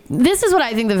this is what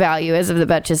I think the value is of the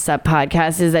Betches Sup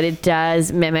podcast, is that it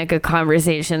does mimic a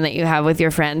conversation that you have with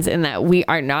your friends, in that we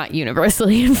are not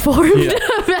universally informed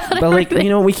about But like, you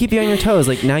know, we keep you on your toes.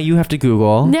 Like, now you have to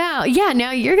Google. Now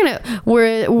you're gonna.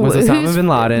 Was Osama bin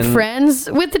Laden friends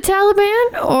with the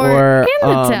Taliban or in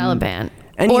the Taliban?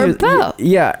 Or both.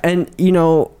 Yeah, and you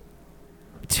know,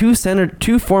 two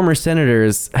former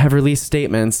senators have released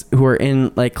statements who are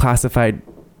in like classified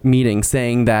meetings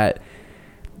saying that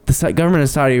the government of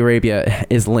Saudi Arabia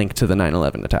is linked to the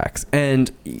 9/11 attacks,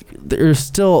 and there's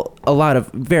still a lot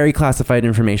of very classified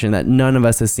information that none of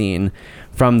us has seen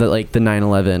from the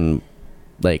 9/11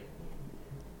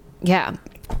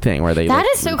 thing where they. That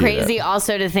is so crazy.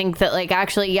 Also, to think that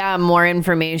actually, more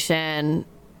information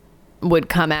would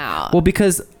come out. Well,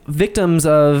 because victims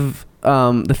of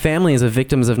the families of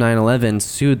victims of 9/11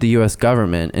 sued the U.S.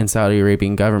 government and Saudi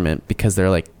Arabian government because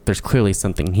they're like, there's clearly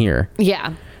something here.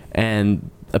 Yeah. And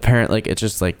apparently, it's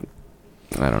just I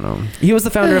don't know. He was the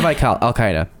founder of Al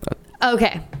Qaeda.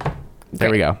 Okay. There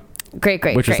we go. Great.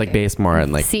 Which was based more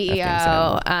on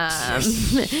CEO,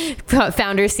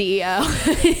 founder, CEO.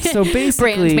 So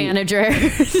basically, brand manager.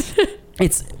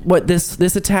 It's what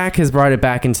this attack has brought it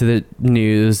back into the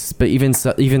news, but even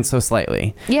so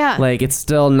slightly. Yeah. It's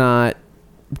still not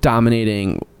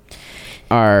dominating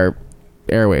our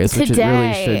airways, which it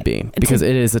really should be, because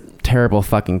it is a terrible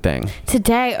fucking thing.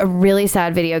 Today, a really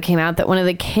sad video came out that one of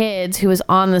the kids who was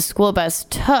on the school bus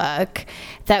took,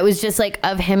 that was just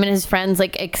of him and his friends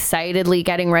excitedly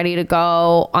getting ready to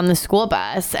go on the school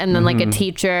bus, and then a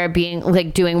teacher being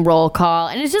doing roll call,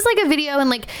 and it's just a video,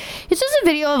 and it's just a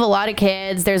video of a lot of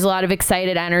kids. There's a lot of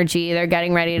excited energy. They're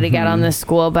getting ready to get on the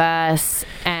school bus,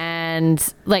 and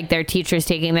their teachers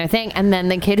taking their thing, and then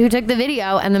the kid who took the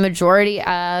video and the majority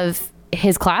of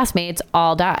his classmates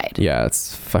all died. Yeah,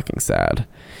 it's fucking sad.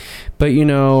 But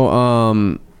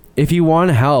if you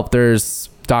want help, there's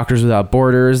Doctors Without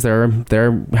Borders. They're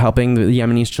helping the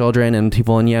Yemenis children and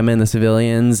people in Yemen, the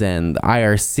civilians, and the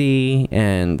IRC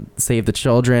and Save the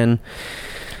Children.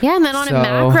 Yeah, and then on a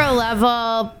macro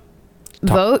level,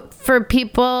 vote for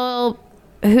people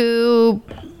who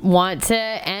want to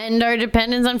end our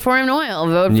dependence on foreign oil.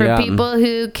 Vote for people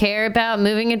who care about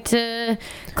moving into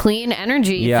clean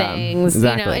energy things.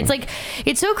 Exactly.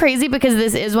 It's so crazy, because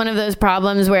this is one of those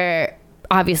problems where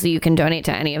obviously you can donate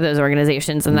to any of those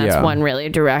organizations, and that's one really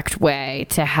direct way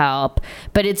to help.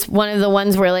 But it's one of the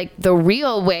ones where the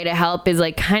real way to help is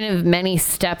kind of many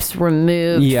steps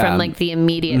removed from the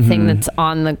immediate thing that's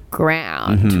on the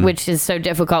ground, which is so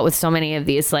difficult with so many of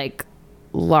these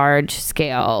large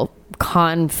scale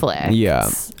conflicts. Yeah.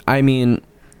 I mean,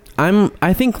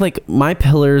 I think my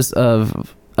pillars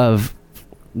of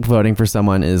voting for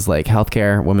someone is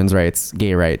healthcare, women's rights,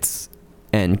 gay rights,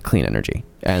 and clean energy,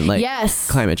 and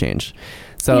climate change.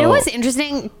 So you know what's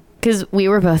interesting, because we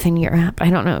were both in Europe. I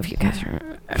don't know if you guys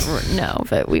know,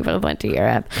 but we both went to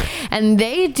Europe, and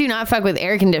they do not fuck with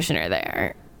air conditioner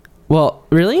there. Well,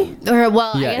 really?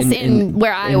 I guess in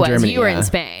where I was, Germany, you were in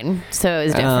Spain, so it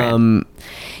was different.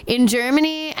 In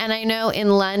Germany, and I know in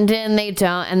London they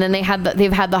don't, and then they've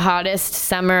had the hottest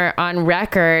summer on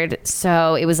record,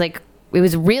 so it was it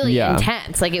was really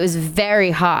intense. It was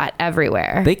very hot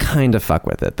everywhere. They kind of fuck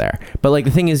with it there, but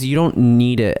the thing is, you don't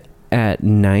need it at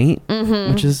night,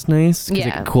 which is nice, because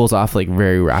it cools off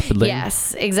very rapidly.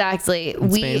 Yes, exactly.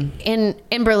 In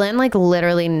Berlin,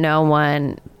 literally no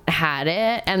one had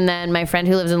it, and then my friend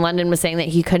who lives in London was saying that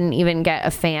he couldn't even get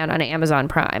a fan on Amazon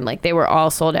Prime. They were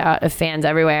all sold out of fans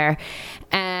everywhere,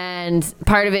 and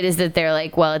part of it is that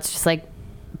they're well, it's just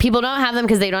people don't have them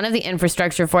because they don't have the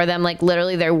infrastructure for them.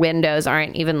 Literally their windows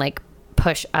aren't even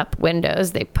push up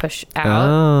windows, they push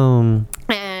out.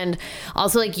 And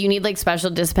also you need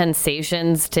special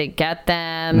dispensations to get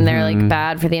them. They're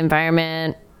bad for the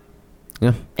environment.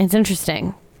 Yeah, it's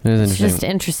interesting. It's just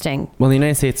interesting. Well, the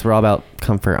United States, we're all about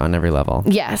comfort on every level.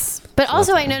 Yes. But so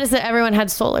also I noticed that everyone had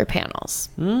solar panels,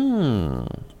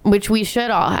 which we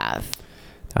should all have.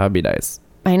 That would be nice.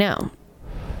 I know.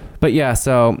 But yeah,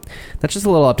 so that's just a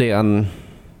little update on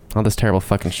all this terrible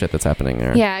fucking shit that's happening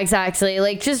there. Yeah, exactly.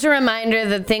 Just a reminder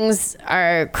that things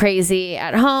are crazy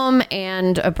at home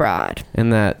and abroad.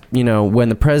 And that, when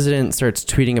the president starts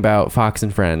tweeting about Fox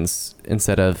and Friends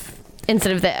instead of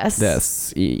this,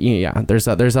 there's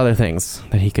other things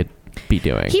that he could be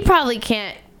doing. He probably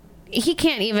can't. He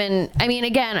can't even. I mean,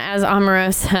 again, as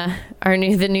Omarosa,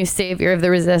 the new savior of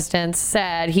the resistance,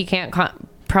 said, he can't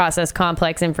process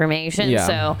complex information. Yeah.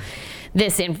 So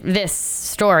this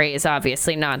story is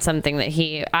obviously not something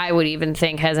that I would even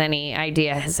think has any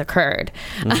idea has occurred.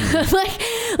 like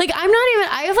I'm not even,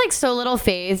 I have like so little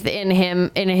faith in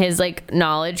him, in his like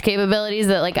knowledge capabilities,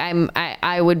 that like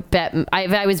I would bet,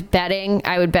 if I was betting,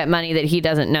 I would bet money that he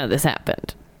doesn't know this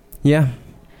happened. Yeah.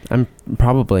 I'm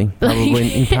probably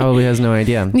he probably has no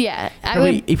idea. Yeah.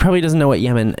 He probably doesn't know what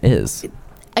Yemen is.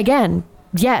 Again,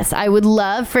 yes, I would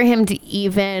love for him to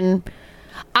even,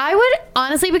 I would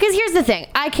honestly, because here's the thing,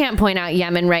 I can't point out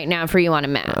Yemen right now for you on a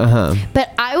map,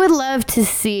 but I would love to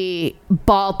see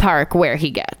ballpark where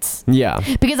he gets. Yeah.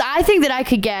 Because I think that I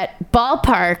could get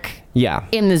ballpark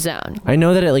in the zone. I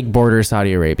know that it like borders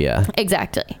Saudi Arabia.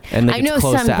 Exactly. And like, I know it's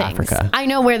close some to things. Africa. I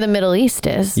know where the Middle East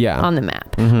is on the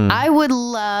map. I would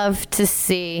love to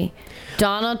see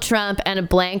Donald Trump and a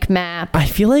blank map. I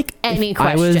feel like any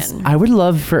question. I would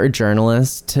love for a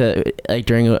journalist to, like,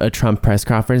 during a Trump press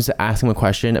conference, to ask him a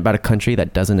question about a country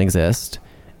that doesn't exist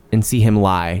and see him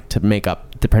lie to make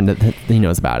up the print that he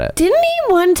knows about it. Didn't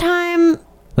he one time?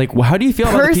 Like, how do you feel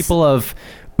about the people of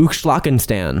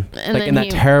Uzbekistan? Like, in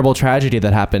that terrible tragedy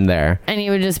that happened there. And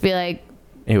he would just be like,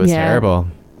 it was terrible.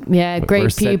 Yeah,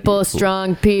 great people,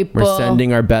 strong people. We're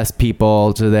sending our best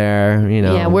people to there, you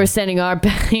know. Yeah, we're sending our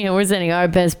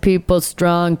best people,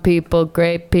 strong people,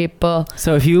 great people.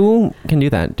 So if you can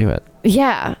do that, do it.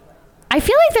 Yeah. I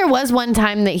feel like there was one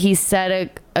time that he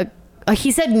said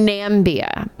he said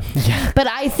Nambia. Yeah. But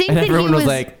I think that everyone was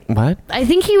like, what? I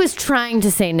think he was trying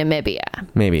to say Namibia.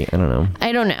 Maybe. I don't know.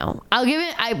 I don't know. I'll give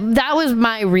it, that was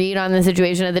my read on the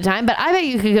situation at the time, but I bet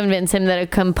you could convince him that a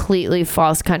completely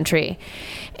false country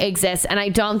exists, and I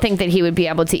don't think that he would be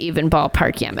able to even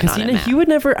ballpark Yemen on it. He would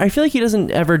never, I feel like he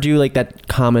doesn't ever do like that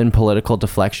common political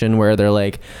deflection where they're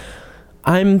like,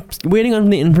 I'm waiting on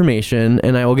the information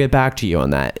and I will get back to you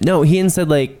on that. No, he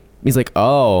instead he's like,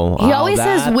 oh, he always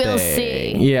says we'll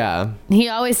see. Yeah. He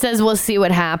always says we'll see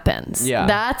what happens. Yeah.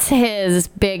 That's his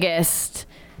biggest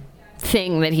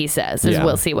thing that he says is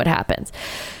we'll see what happens.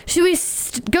 Should we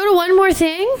go to one more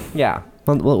thing? Yeah.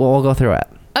 We'll go through it.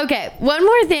 Okay. One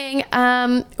more thing.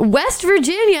 West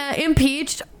Virginia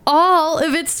impeached all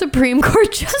of its Supreme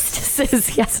Court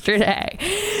justices yesterday.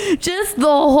 Just the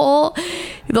whole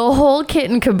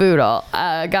kit and caboodle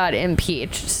got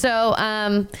impeached. So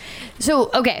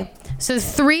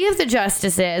 3 of the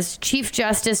justices, Chief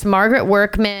Justice Margaret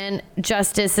Workman,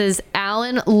 Justices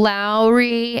Alan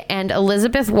Lowry and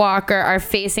Elizabeth Walker, are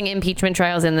facing impeachment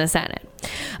trials in the Senate.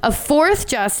 A 4th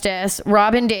justice,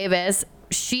 Robin Davis,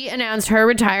 she announced her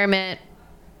retirement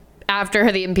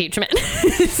after the impeachment.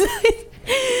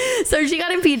 So she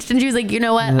got impeached and she was like, you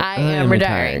know what? I am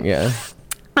retiring. Yeah.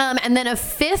 And then a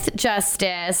 5th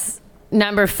justice,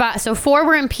 number 5. So 4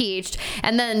 were impeached,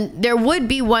 and then there would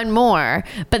be one more,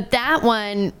 but that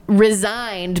one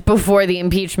resigned before the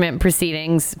impeachment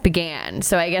proceedings began.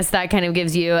 So I guess that kind of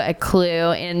gives you a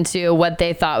clue into what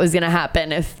they thought was going to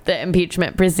happen if the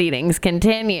impeachment proceedings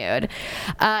continued.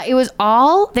 They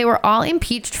were all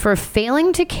impeached for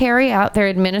failing to carry out their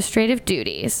administrative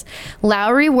duties.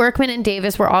 Lowry, Workman, and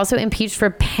Davis were also impeached for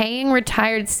paying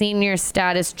retired senior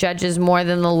status judges more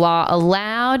than the law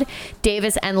allowed.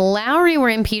 Davis and Lowry were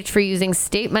impeached for using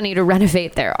state money to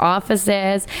renovate their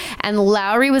offices, and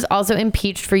Lowry was also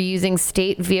impeached for using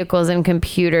state vehicles and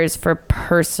computers for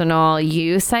personal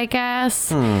use, I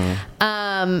guess.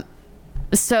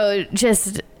 So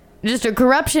just a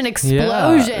corruption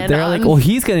explosion. Yeah. They're like, well,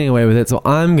 he's getting away with it, so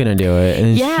I'm gonna do it.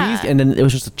 And and then it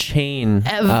was just a chain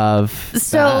of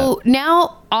so that.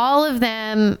 Now all of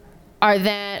them all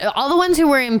the ones who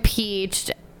were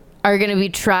impeached are going to be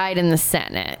tried in the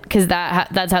Senate, because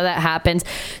that's how that happens.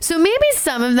 So maybe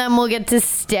some of them will get to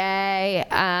stay.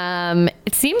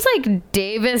 It seems like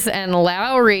Davis and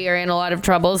Lowry are in a lot of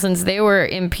trouble since they were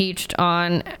impeached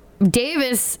on.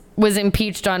 Davis was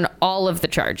impeached on all of the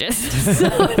charges.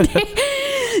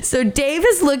 So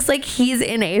Davis looks like he's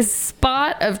in a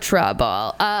spot of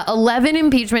trouble. 11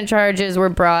 impeachment charges were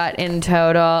brought in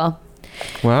total.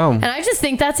 Wow. And I just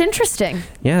think that's interesting.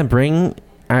 Yeah,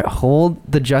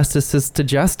 hold the justices to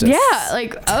justice. Yeah,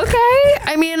 like, okay.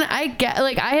 I mean, I get,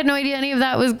 like, I had no idea any of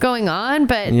that was going on,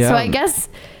 but so I guess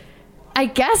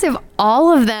if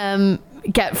all of them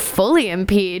get fully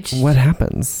impeached, what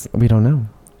happens? We don't know.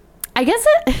 I guess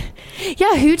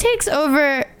who takes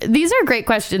over? These are great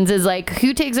questions. Is like,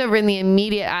 who takes over in the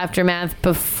immediate aftermath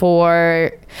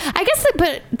before? I guess,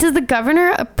 but does the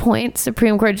governor appoint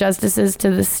Supreme Court justices to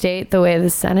the state the way the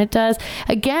Senate does?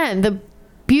 Again, the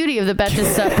beauty of the Bet to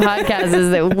Sup podcast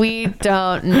is that we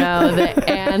don't know the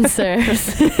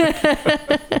answers.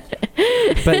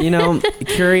 But,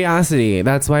 curiosity,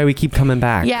 that's why we keep coming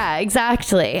back. Yeah,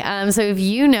 exactly. So if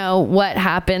you know what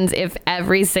happens if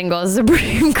every single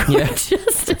Supreme Court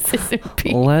justice is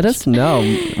impeached, let us know.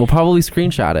 We'll probably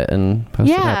screenshot it and post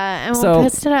it up. Yeah, and we'll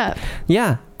post it up.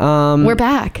 Yeah. We're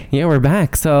back. Yeah, we're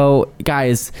back. So,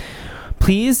 guys,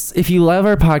 please, if you love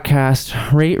our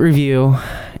podcast, rate, review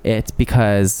it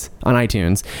on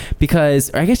iTunes,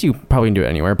 because I guess you probably can do it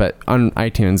anywhere, but on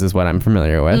iTunes is what I'm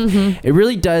familiar with. Mm-hmm. It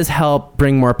really does help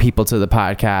bring more people to the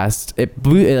podcast. It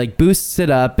like boosts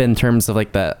it up in terms of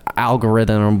like the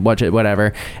algorithm or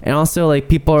whatever, and also like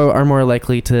people are more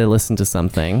likely to listen to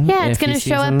something. Yeah, it's going to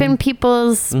show up in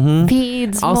people's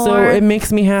feeds. Also, more. It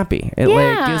makes me happy. It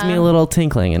like gives me a little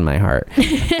tinkling in my heart.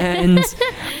 And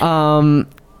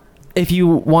if you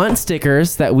want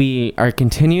stickers that we are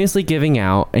continuously giving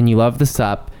out and you love the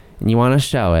sup and you want to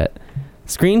show it,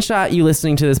 screenshot you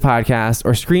listening to this podcast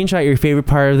or screenshot your favorite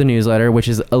part of the newsletter, which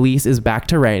is Elise is back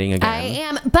to writing again. I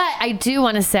am, but I do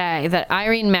want to say that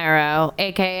Irene Marrow,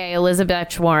 aka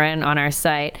Elizabeth Warren on our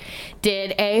site,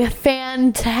 did a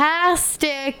fantastic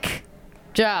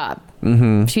job.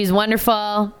 Mm-hmm. She's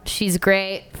wonderful. She's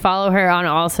great. Follow her on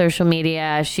all social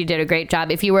media. She did a great job.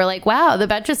 If you were like, wow, the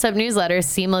Betches Sub newsletter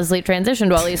seamlessly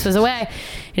transitioned while Elise was away,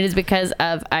 it is because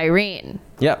of Irene.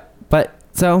 Yep. But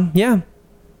so, yeah.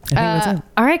 I think that's it.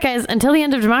 All right, guys. Until the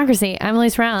end of democracy, I'm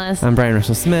Elise Morales. I'm Brian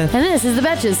Russell Smith. And this is the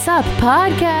Betches Sub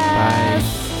podcast.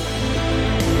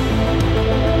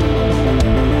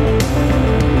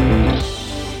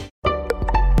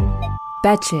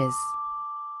 Bye. Betches.